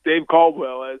of Dave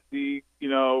Caldwell as the,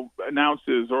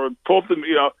 announces, or pull up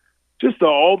the, just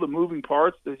all the moving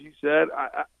parts, as you said.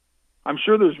 I'm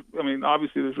sure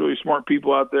obviously there's really smart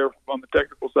people out there on the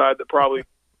technical side that probably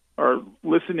are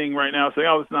listening right now saying,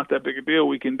 it's not that big a deal,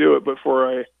 we can do it. But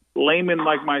for a layman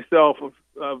like myself of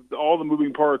all the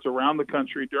moving parts around the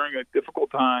country during a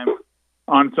difficult time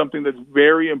on something that's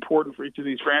very important for each of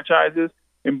these franchises,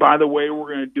 and by the way,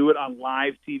 we're going to do it on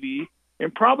live TV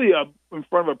and probably in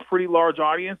front of a pretty large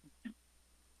audience,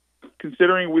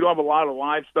 considering we don't have a lot of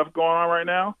live stuff going on right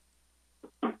now.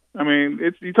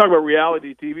 You talk about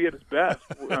reality TV at its best.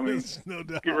 No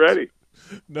doubt. Get ready.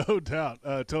 No doubt.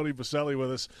 Tony Boselli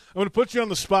with us. I'm going to put you on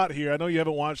the spot here. I know you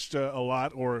haven't watched a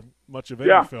lot or much of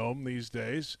any film these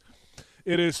days.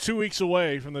 It is 2 weeks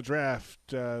away from the draft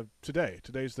today.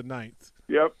 Today's the 9th.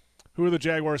 Yep. Who are the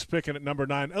Jaguars picking at number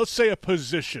 9? Let's say a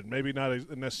position, maybe not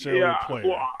necessarily a player.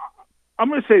 Well, I'm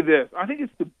going to say this. I think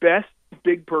it's the best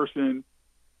big person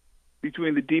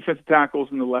between the defensive tackles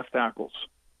and the left tackles.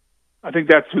 I think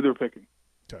that's who they're picking.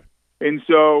 Okay. And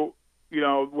so,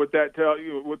 what that tell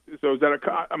you? So is that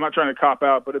I'm not trying to cop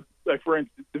out, but for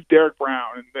instance, if Derek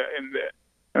Brown and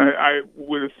I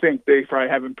would think they probably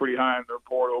have him pretty high on their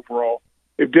board overall.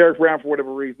 If Derek Brown, for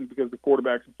whatever reason, because the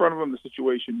quarterback's in front of him, the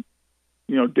situation,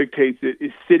 dictates it,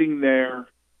 is sitting there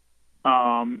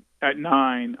at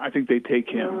 9, I think they take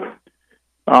him.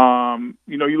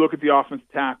 You look at the offensive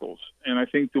tackles, and I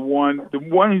think the one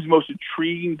who's most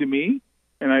intriguing to me,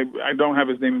 and I don't have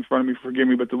his name in front of me, forgive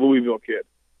me, but the Louisville kid.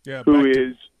 Yeah, who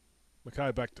Becton. is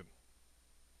Mekhi Becton.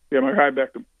 Yeah, Mekhi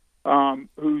Becton,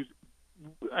 who's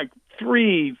like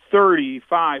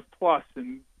 335 plus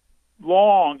and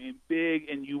long and big,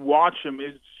 and you watch him,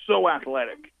 is so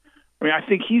athletic. I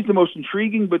think he's the most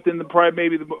intriguing, but then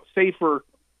maybe the most safer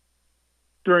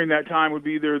during that time would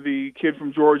be either the kid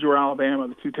from Georgia or Alabama,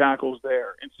 the two tackles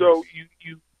there. And so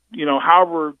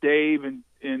however Dave and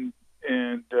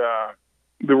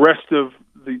the rest of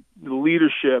the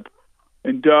leadership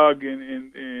and Doug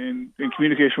and in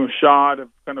communication with Shad have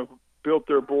kind of built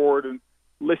their board and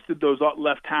listed those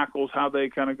left tackles, how they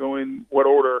kind of go in what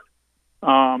order.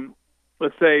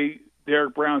 Let's say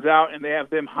Derek Brown's out and they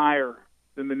have them higher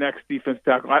than the next defense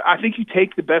tackle. I think you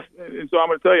take the best, and so I'm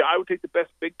going to tell you, I would take the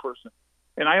best big person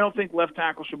And I don't think left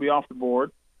tackle should be off the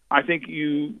board. I think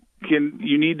you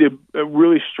need to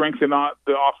really strengthen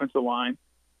the offensive line.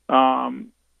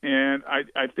 And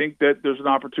I think that there's an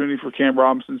opportunity for Cam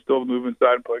Robinson still to move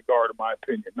inside and play guard, in my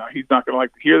opinion. Now, he's not going to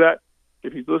like to hear that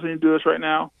if he's listening to this right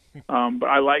now. But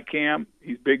I like Cam.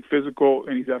 He's big, physical,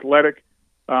 and he's athletic.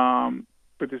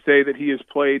 But to say that he has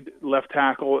played left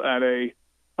tackle at a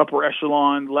upper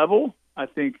echelon level, I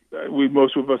think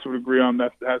most of us would agree on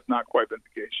that has not quite been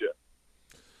the case yet.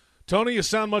 Tony, you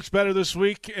sound much better this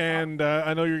week, and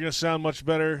I know you're going to sound much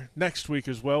better next week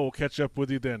as well. We'll catch up with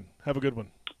you then. Have a good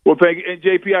one. Well, thank you. And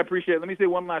JP, I appreciate it. Let me say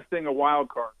one last thing, a wild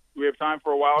card. Do we have time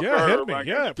for a wild card? Hit me.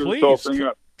 Yeah, please.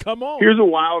 Come on. Here's a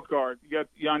wild card. You got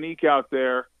Yannick out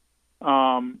there,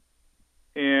 and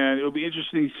it'll be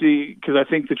interesting to see because I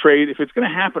think the trade, if it's going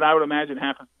to happen, I would imagine it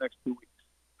happens the next 2 weeks.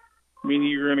 I mean,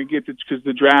 you're going to get because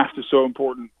the draft is so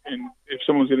important, and if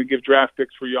someone's going to give draft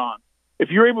picks for Jan. If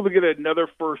you're able to get another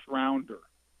first-rounder,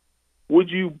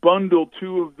 would you bundle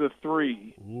 2 of the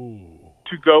 3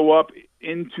 to go up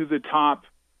into the top,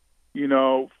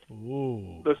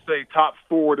 let's say top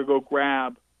 4 to go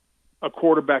grab a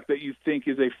quarterback that you think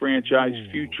is a franchise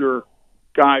future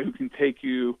guy who can take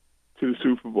you to the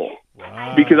Super Bowl?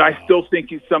 Wow. Because I still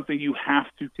think it's something you have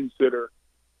to consider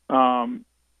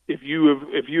if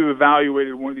you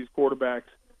evaluated one of these quarterbacks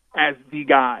as the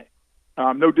guy.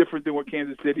 No different than what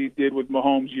Kansas City did with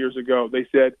Mahomes years ago. They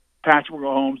said Patrick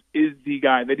Mahomes is the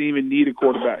guy. They didn't even need a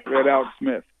quarterback. They had Alex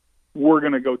Smith. We're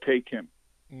going to go take him.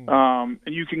 And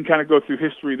you can kind of go through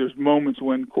history. There's moments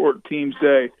when teams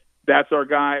say, that's our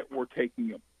guy, we're taking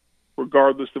him,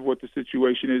 regardless of what the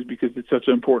situation is, because it's such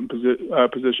an important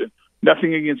position.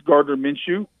 Nothing against Gardner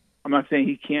Minshew. I'm not saying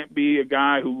he can't be a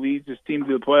guy who leads his team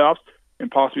to the playoffs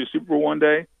and possibly a Super Bowl one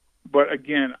day. But,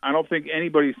 again, I don't think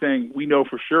anybody's saying we know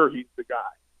for sure he's the guy.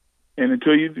 And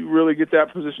until you really get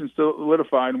that position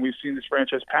solidified, and we've seen this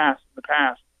franchise pass in the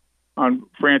past on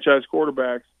franchise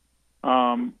quarterbacks,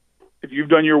 if you've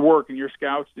done your work and you're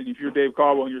scouts, and if you're Dave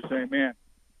Caldwell and you're saying, man,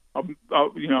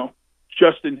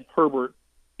 Justin Herbert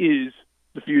is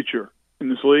the future in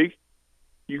this league,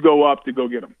 you go up to go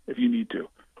get him if you need to.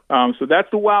 So that's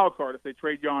the wild card if they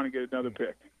trade Jan and get another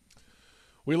pick.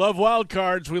 We love wild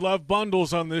cards. We love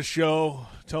bundles on this show.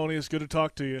 Tony, it's good to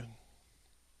talk to you.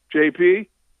 JP,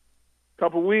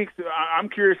 couple weeks. I'm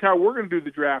curious how we're going to do the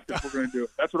draft if we're going to do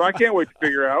it. That's what I can't wait to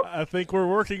figure out. I think we're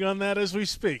working on that as we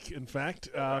speak, in fact.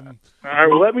 All right,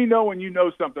 well, let me know when you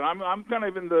know something. I'm kind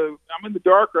of in the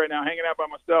dark right now, hanging out by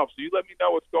myself, so you let me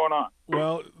know what's going on.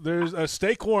 Well,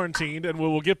 stay quarantined, and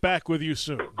we'll get back with you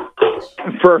soon.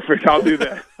 Perfect. I'll do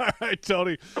that. All right,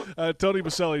 Tony. Tony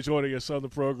Boselli joining us on the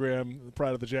program, the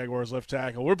pride of the Jaguars left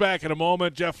tackle. We're back in a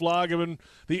moment. Jeff Lageman,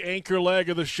 the anchor leg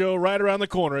of the show, right around the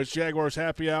corner. It's Jaguars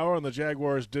Happy Hour on the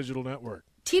Jaguars Digital Network.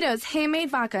 Tito's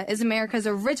Handmade Vodka is America's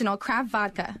original craft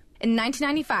vodka. In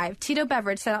 1995, Tito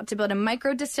Beverage set out to build a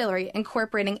micro distillery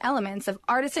incorporating elements of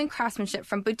artisan craftsmanship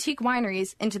from boutique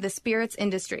wineries into the spirits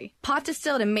industry. Pot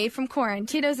distilled and made from corn,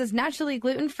 Tito's is naturally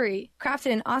gluten-free,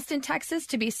 crafted in Austin, Texas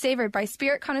to be savored by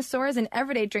spirit connoisseurs and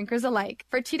everyday drinkers alike.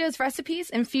 For Tito's recipes,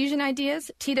 infusion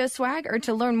ideas, Tito's swag, or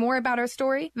to learn more about our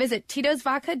story, visit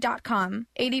titosvodka.com.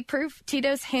 80 proof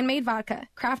Tito's Handmade Vodka,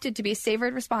 crafted to be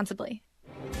savored responsibly.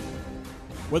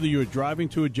 Whether you're driving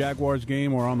to a Jaguars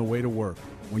game or on the way to work,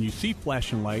 when you see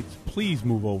flashing lights, please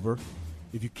move over.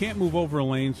 If you can't move over a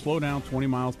lane, slow down 20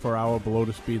 miles per hour below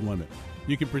the speed limit.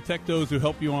 You can protect those who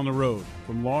help you on the road,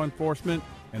 from law enforcement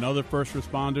and other first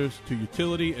responders to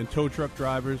utility and tow truck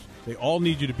drivers. They all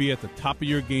need you to be at the top of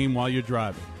your game while you're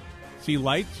driving. See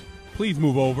lights? Please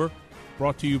move over.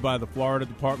 Brought to you by the Florida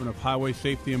Department of Highway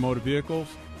Safety and Motor Vehicles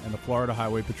and the Florida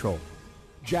Highway Patrol.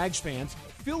 Jags fans,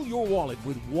 fill your wallet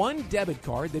with one debit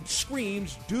card that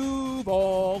screams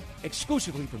Duval,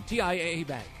 exclusively from TIAA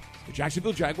Bank. The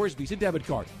Jacksonville Jaguars Visa debit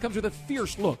card comes with a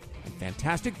fierce look and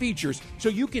fantastic features so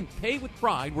you can pay with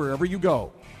pride wherever you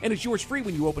go. And it's yours free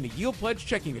when you open a Yield Pledge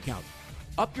checking account.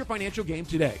 Up your financial game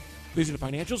today. Visit a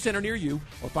financial center near you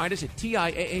or find us at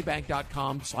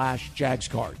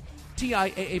TIAABank.com/JagsCard.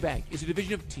 TIAA Bank is a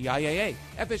division of TIAA,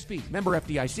 FSB, member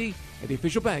FDIC, and the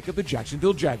official bank of the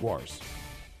Jacksonville Jaguars.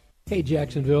 Hey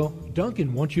Jacksonville,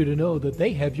 Dunkin' wants you to know that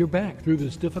they have your back through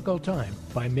this difficult time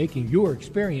by making your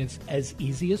experience as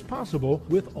easy as possible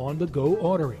with on-the-go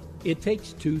ordering. It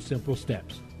takes 2 simple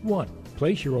steps. 1.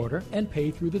 Place your order and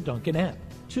pay through the Dunkin' app.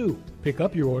 2. Pick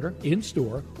up your order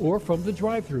in-store or from the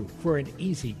drive-thru for an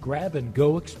easy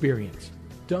grab-and-go experience.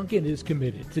 Dunkin' is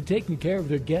committed to taking care of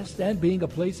their guests and being a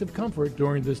place of comfort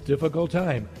during this difficult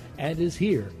time and is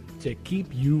here to keep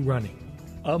you running.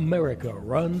 America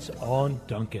runs on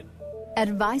Dunkin'. At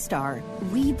ViStar,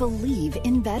 we believe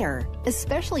in better,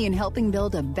 especially in helping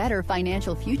build a better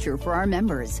financial future for our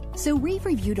members. So we've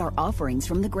reviewed our offerings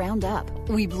from the ground up.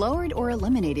 We've lowered or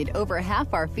eliminated over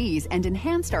half our fees and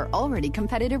enhanced our already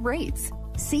competitive rates,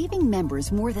 saving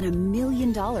members more than $1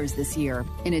 million this year,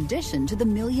 in addition to the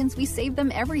millions we save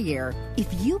them every year. If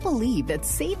you believe that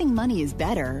saving money is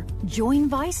better, join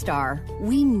ViStar.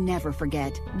 We never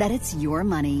forget that it's your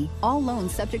money. All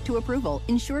loans subject to approval,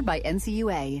 insured by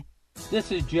NCUA.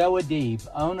 This is Joe Adib,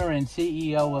 owner and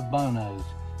CEO of Bono's.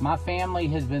 My family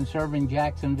has been serving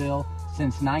Jacksonville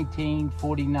since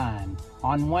 1949.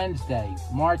 On Wednesday,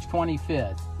 March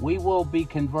 25th, we will be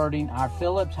converting our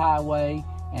Phillips Highway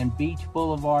and Beach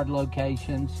Boulevard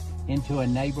locations into a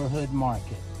neighborhood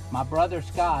market. My brother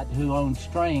Scott, who owns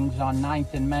Strings on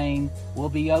 9th and Main, will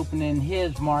be opening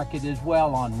his market as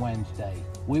well on Wednesday.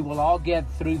 We will all get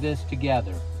through this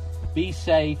together. Be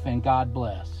safe and God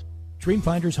bless.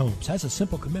 Dreamfinders Homes has a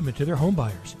simple commitment to their home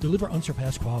buyers. Deliver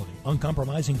unsurpassed quality,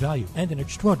 uncompromising value, and an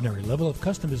extraordinary level of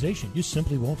customization you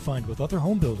simply won't find with other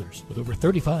home builders. With over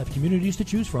 35 communities to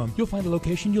choose from, you'll find a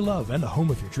location you love and the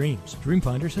home of your dreams.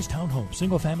 Dreamfinders has townhomes,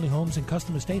 single-family homes, and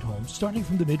custom estate homes starting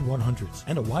from the mid-100s,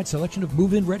 and a wide selection of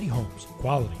move-in ready homes.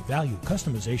 Quality, value,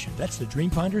 customization, that's the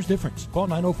Dreamfinders difference. Call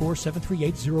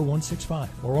 904-738-0165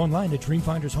 or online at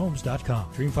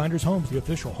dreamfindershomes.com. Dreamfinders Homes, the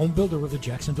official home builder of the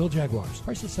Jacksonville Jaguars.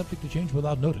 Prices subject to change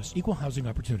without notice. Equal housing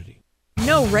opportunity.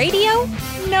 No radio?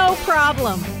 No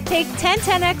problem. Take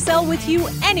 1010XL with you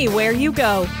anywhere you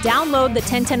go. Download the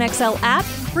 1010XL app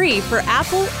free for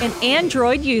Apple and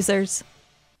Android users.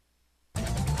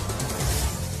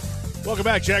 Welcome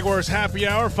back, Jaguars Happy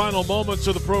Hour. Final moments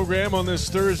of the program on this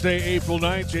Thursday, April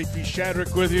 9th. JP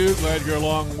Shadrick with you. Glad you're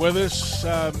along with us.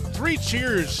 3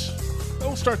 cheers.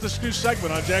 We'll start this new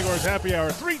segment on Jaguars Happy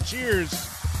Hour. 3 cheers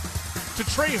to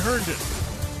Trey Herndon,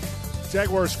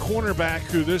 Jaguars cornerback,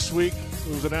 who this week it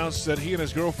was announced that he and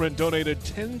his girlfriend donated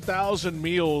 10,000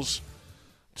 meals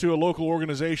to a local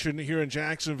organization here in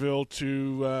Jacksonville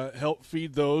to help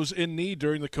feed those in need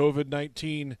during the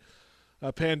COVID-19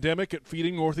 pandemic at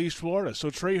Feeding Northeast Florida. So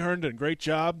Trey Herndon, great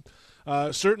job.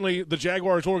 Certainly the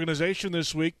Jaguars organization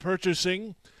this week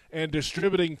purchasing and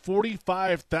distributing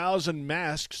 45,000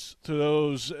 masks to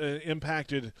those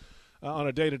impacted on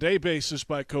a day-to-day basis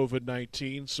by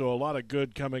COVID-19, so a lot of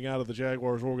good coming out of the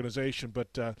Jaguars organization.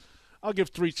 But I'll give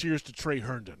 3 cheers to Trey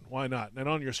Herndon. Why not? And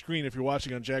on your screen, if you're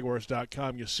watching on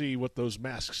Jaguars.com, you see what those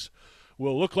masks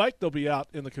will look like. They'll be out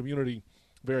in the community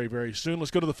very, very soon. Let's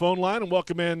go to the phone line and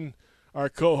welcome in our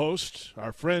co-host,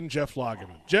 our friend Jeff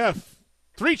Lageman. Jeff,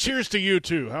 3 cheers to you,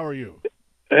 too. How are you?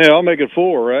 Hey, I'll make it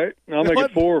 4, right? I'll make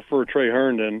it 4 for Trey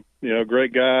Herndon. You know,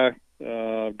 great guy.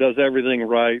 Does everything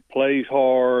right, plays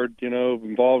hard, you know,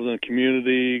 involved in the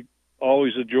community,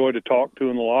 always a joy to talk to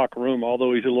in the locker room,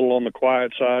 although he's a little on the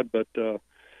quiet side. But,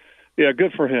 yeah,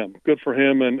 good for him. Good for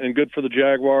him and good for the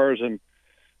Jaguars. And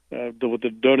with the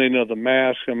donating of the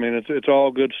mask, I mean, it's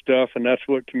all good stuff, and that's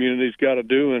what community's got to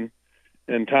do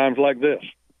in times like this.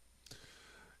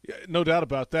 Yeah, no doubt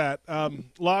about that.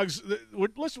 Logs,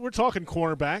 we're talking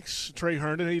cornerbacks. Trey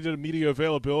Herndon, he did a media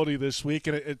availability this week,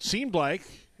 and it seemed like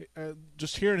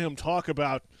just hearing him talk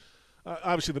about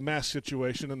obviously the mask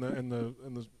situation and the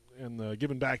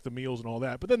giving back the meals and all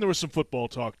that. But then there was some football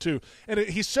talk too, and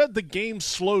he said the game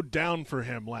slowed down for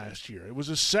him last year. It was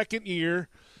his second year.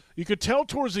 You could tell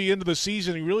towards the end of the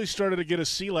season he really started to get his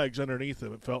sea legs underneath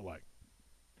him. It felt like.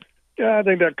 Yeah, I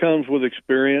think that comes with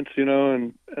experience, you know,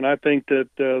 and I think that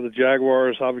the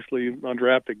Jaguars, obviously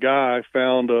undrafted guy,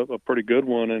 found a pretty good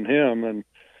one in him, and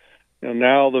you know,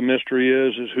 now the mystery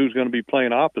is who's going to be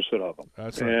playing opposite of him.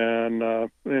 That's right. And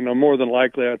you know, more than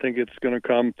likely, I think it's going to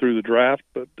come through the draft.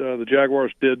 But the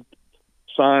Jaguars did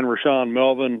sign Rashaan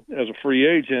Melvin as a free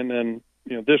agent, and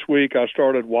you know, this week I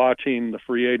started watching the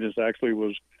free agents. Actually,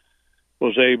 was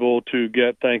able to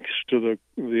get, thanks to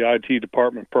the IT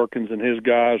department, Perkins and his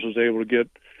guys, was able to get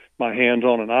my hands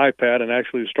on an iPad and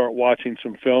actually start watching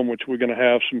some film, which we're going to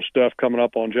have some stuff coming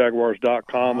up on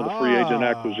Jaguars.com of the free agent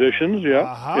acquisitions.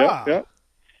 Yeah.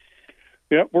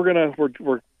 We're gonna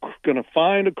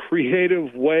find a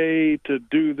creative way to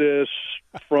do this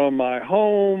from my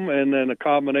home, and then a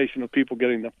combination of people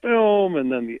getting the film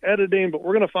and then the editing. But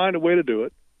we're going to find a way to do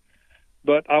it.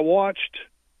 But I watched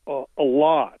a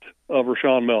lot of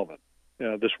Rashaan Melvin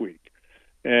this week,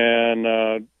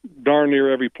 and darn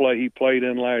near every play he played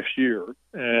in last year,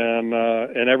 and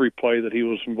every play that he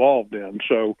was involved in.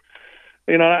 So,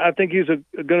 you know, I think he's going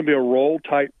to be a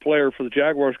role-type player for the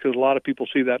Jaguars, because a lot of people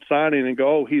see that signing and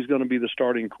go, oh, he's going to be the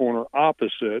starting corner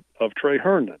opposite of Trey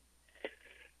Herndon.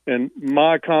 And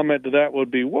my comment to that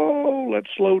would be, whoa, let's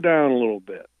slow down a little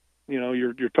bit.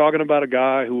 You're talking about a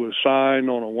guy who was signed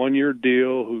on a 1-year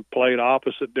deal, who played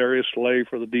opposite Darius Slay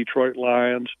for the Detroit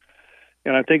Lions,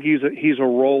 and I think he's a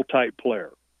role type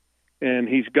player, and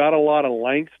he's got a lot of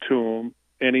length to him,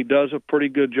 and he does a pretty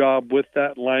good job with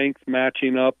that length,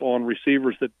 matching up on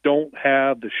receivers that don't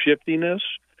have the shiftiness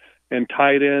and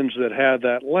tight ends that have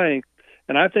that length.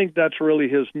 And I think that's really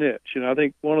his niche. I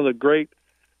think one of the great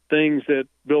things that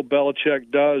Bill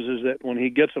Belichick does is that when he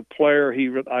gets a player, he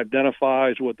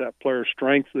identifies what that player's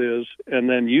strength is and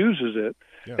then uses it.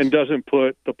 Yes. And doesn't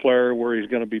put the player where he's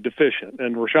going to be deficient.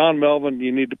 And Rashaan Melvin,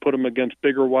 you need to put him against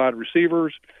bigger wide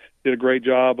receivers. Did a great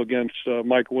job against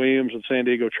Mike Williams of San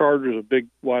Diego Chargers, a big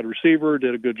wide receiver.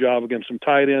 Did a good job against some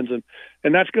tight ends,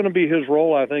 and that's going to be his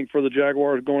role, I think, for the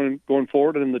Jaguars going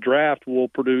forward. And in the draft, will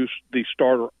produce the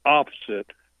starter opposite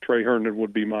Trey Herndon,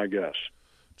 would be my guess.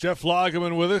 Jeff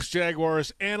Lageman with us,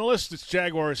 Jaguars analyst. It's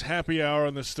Jaguars Happy Hour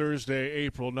on this Thursday,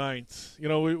 April 9th.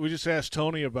 We just asked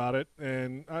Tony about it,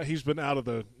 and he's been out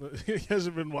of he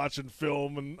hasn't been watching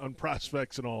film and on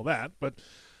prospects and all that, but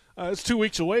it's 2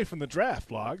 weeks away from the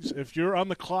draft, Logs. If you're on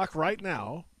the clock right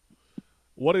now,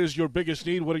 what is your biggest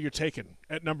need? What are you taking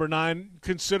at number 9,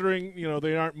 considering,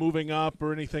 they aren't moving up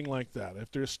or anything like that? If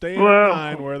they're staying at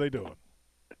 9, what are they doing?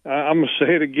 I'm going to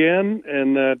say it again,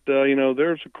 and that,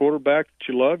 there's a quarterback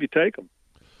that you love, you take him.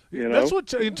 That's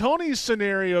what in Tony's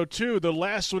scenario, too, the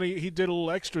last one he did a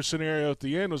little extra scenario at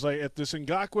the end was like, if this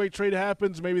Ngakoue trade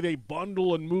happens, maybe they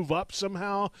bundle and move up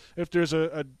somehow if there's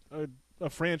a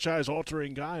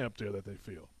franchise-altering guy up there that they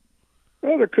feel.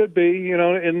 Well, there could be,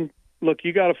 and look,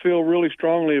 you got to feel really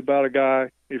strongly about a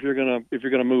guy if you're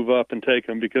gonna move up and take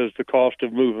him, because the cost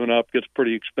of moving up gets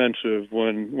pretty expensive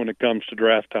when it comes to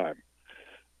draft time.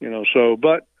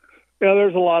 But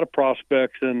there's a lot of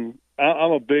prospects, and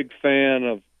I'm a big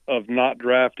fan of not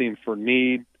drafting for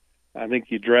need. I think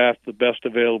you draft the best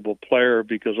available player,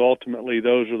 because ultimately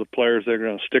those are the players that are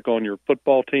going to stick on your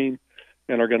football team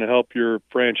and are going to help your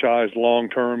franchise long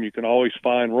term. You can always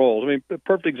find roles. I mean, the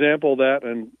perfect example of that,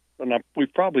 and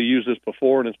we've probably used this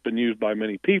before, and it's been used by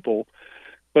many people,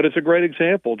 but it's a great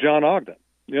example. John Ogden.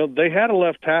 They had a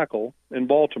left tackle in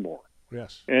Baltimore.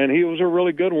 Yes. And he was a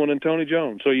really good one in Tony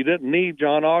Jones. So you didn't need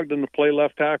John Ogden to play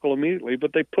left tackle immediately,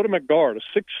 but they put him at guard.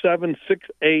 A 6'7",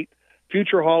 6'8",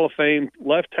 future Hall of Fame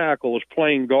left tackle was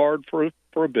playing guard for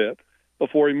a bit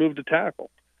before he moved to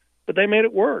tackle. But they made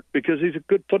it work because he's a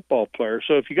good football player.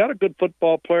 So if you got a good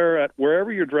football player at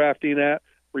wherever you're drafting at,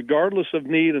 regardless of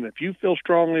need, and if you feel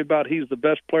strongly about he's the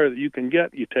best player that you can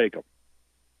get, you take him.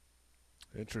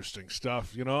 Interesting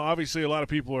stuff. Obviously a lot of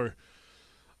people are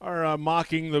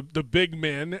mocking the big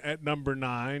men at number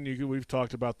 9. We've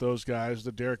talked about those guys,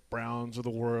 the Derek Browns of the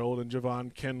world, and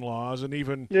Javon Kinlaws, and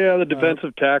even the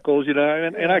defensive tackles, and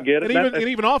I get it, and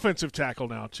even offensive tackle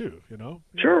now too.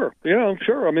 Sure,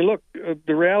 sure. I mean, look,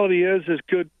 the reality is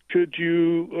would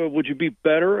you be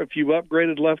better if you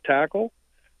upgraded left tackle?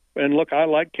 And look, I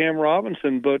like Cam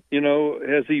Robinson, but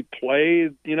has he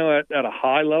played at a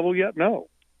high level yet? No.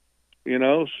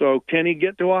 So can he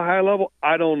get to a high level?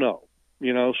 I don't know.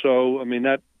 So, I mean,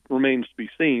 that remains to be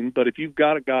seen. But if you've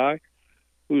got a guy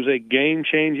who's a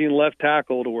game-changing left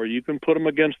tackle to where you can put him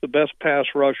against the best pass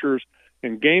rushers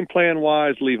and game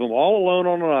plan-wise leave them all alone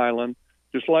on an island,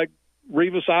 just like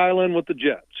Revis Island with the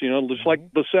Jets, just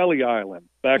like Baselli Island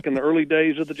back in the early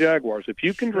days of the Jaguars. If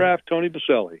you can draft Tony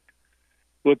Baselli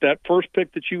with that first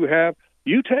pick that you have,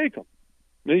 you take him.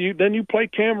 Then you play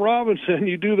Cam Robinson,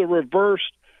 you do the reverse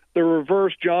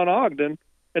John Ogden,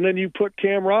 and then you put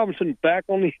Cam Robinson back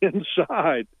on the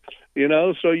inside,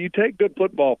 So you take good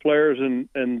football players,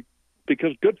 and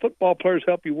because good football players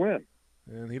help you win.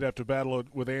 And he'd have to battle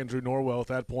with Andrew Norwell at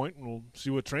that point, and we'll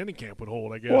see what training camp would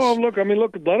hold, I guess. Well, look, let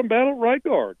him battle at right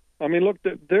guard. I mean, look,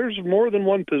 there's more than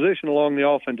one position along the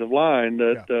offensive line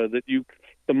that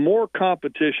the more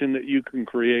competition that you can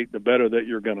create, the better that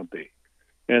you're going to be.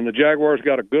 And the Jaguars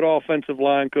got a good offensive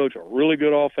line coach, a really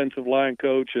good offensive line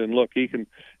coach, and look, he can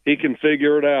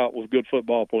figure it out with good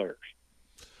football players.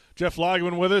 Jeff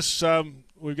Lageman with us.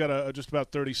 We've got just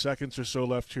about 30 seconds or so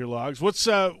left here, Logs. What's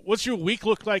your week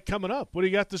look like coming up? What do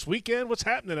you got this weekend? What's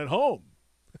happening at home?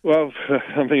 Well,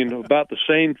 I mean, about the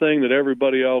same thing that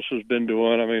everybody else has been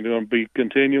doing. I mean, going to be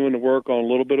continuing to work on a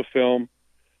little bit of film.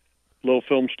 Little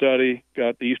film study,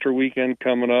 got the Easter weekend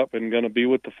coming up, and going to be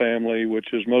with the family,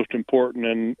 which is most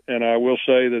important. And I will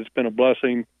say that it's been a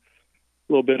blessing,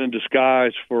 a little bit in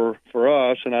disguise for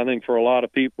us, and I think for a lot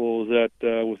of people, that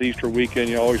with Easter weekend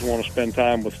you always want to spend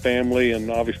time with family, and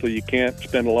obviously you can't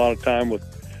spend a lot of time with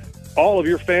all of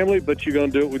your family, but you're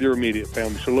going to do it with your immediate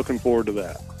family. So looking forward to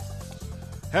that.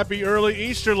 Happy early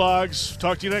Easter, Logs.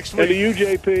 Talk to you next week. And to you,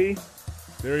 JP.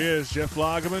 There he is, Jeff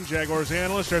Lageman, Jaguars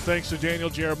analyst. Our thanks to Daniel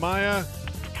Jeremiah,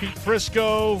 Pete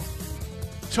Frisco,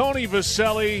 Tony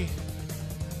Vaselli.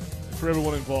 For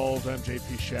everyone involved, I'm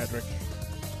JP Shadrick.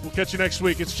 We'll catch you next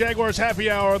week. It's Jaguars Happy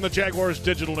Hour on the Jaguars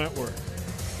Digital Network.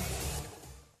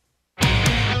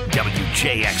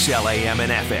 WJXL AM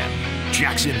and FM,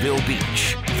 Jacksonville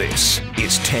Beach. This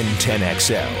is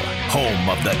 1010XL, home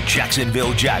of the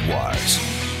Jacksonville Jaguars.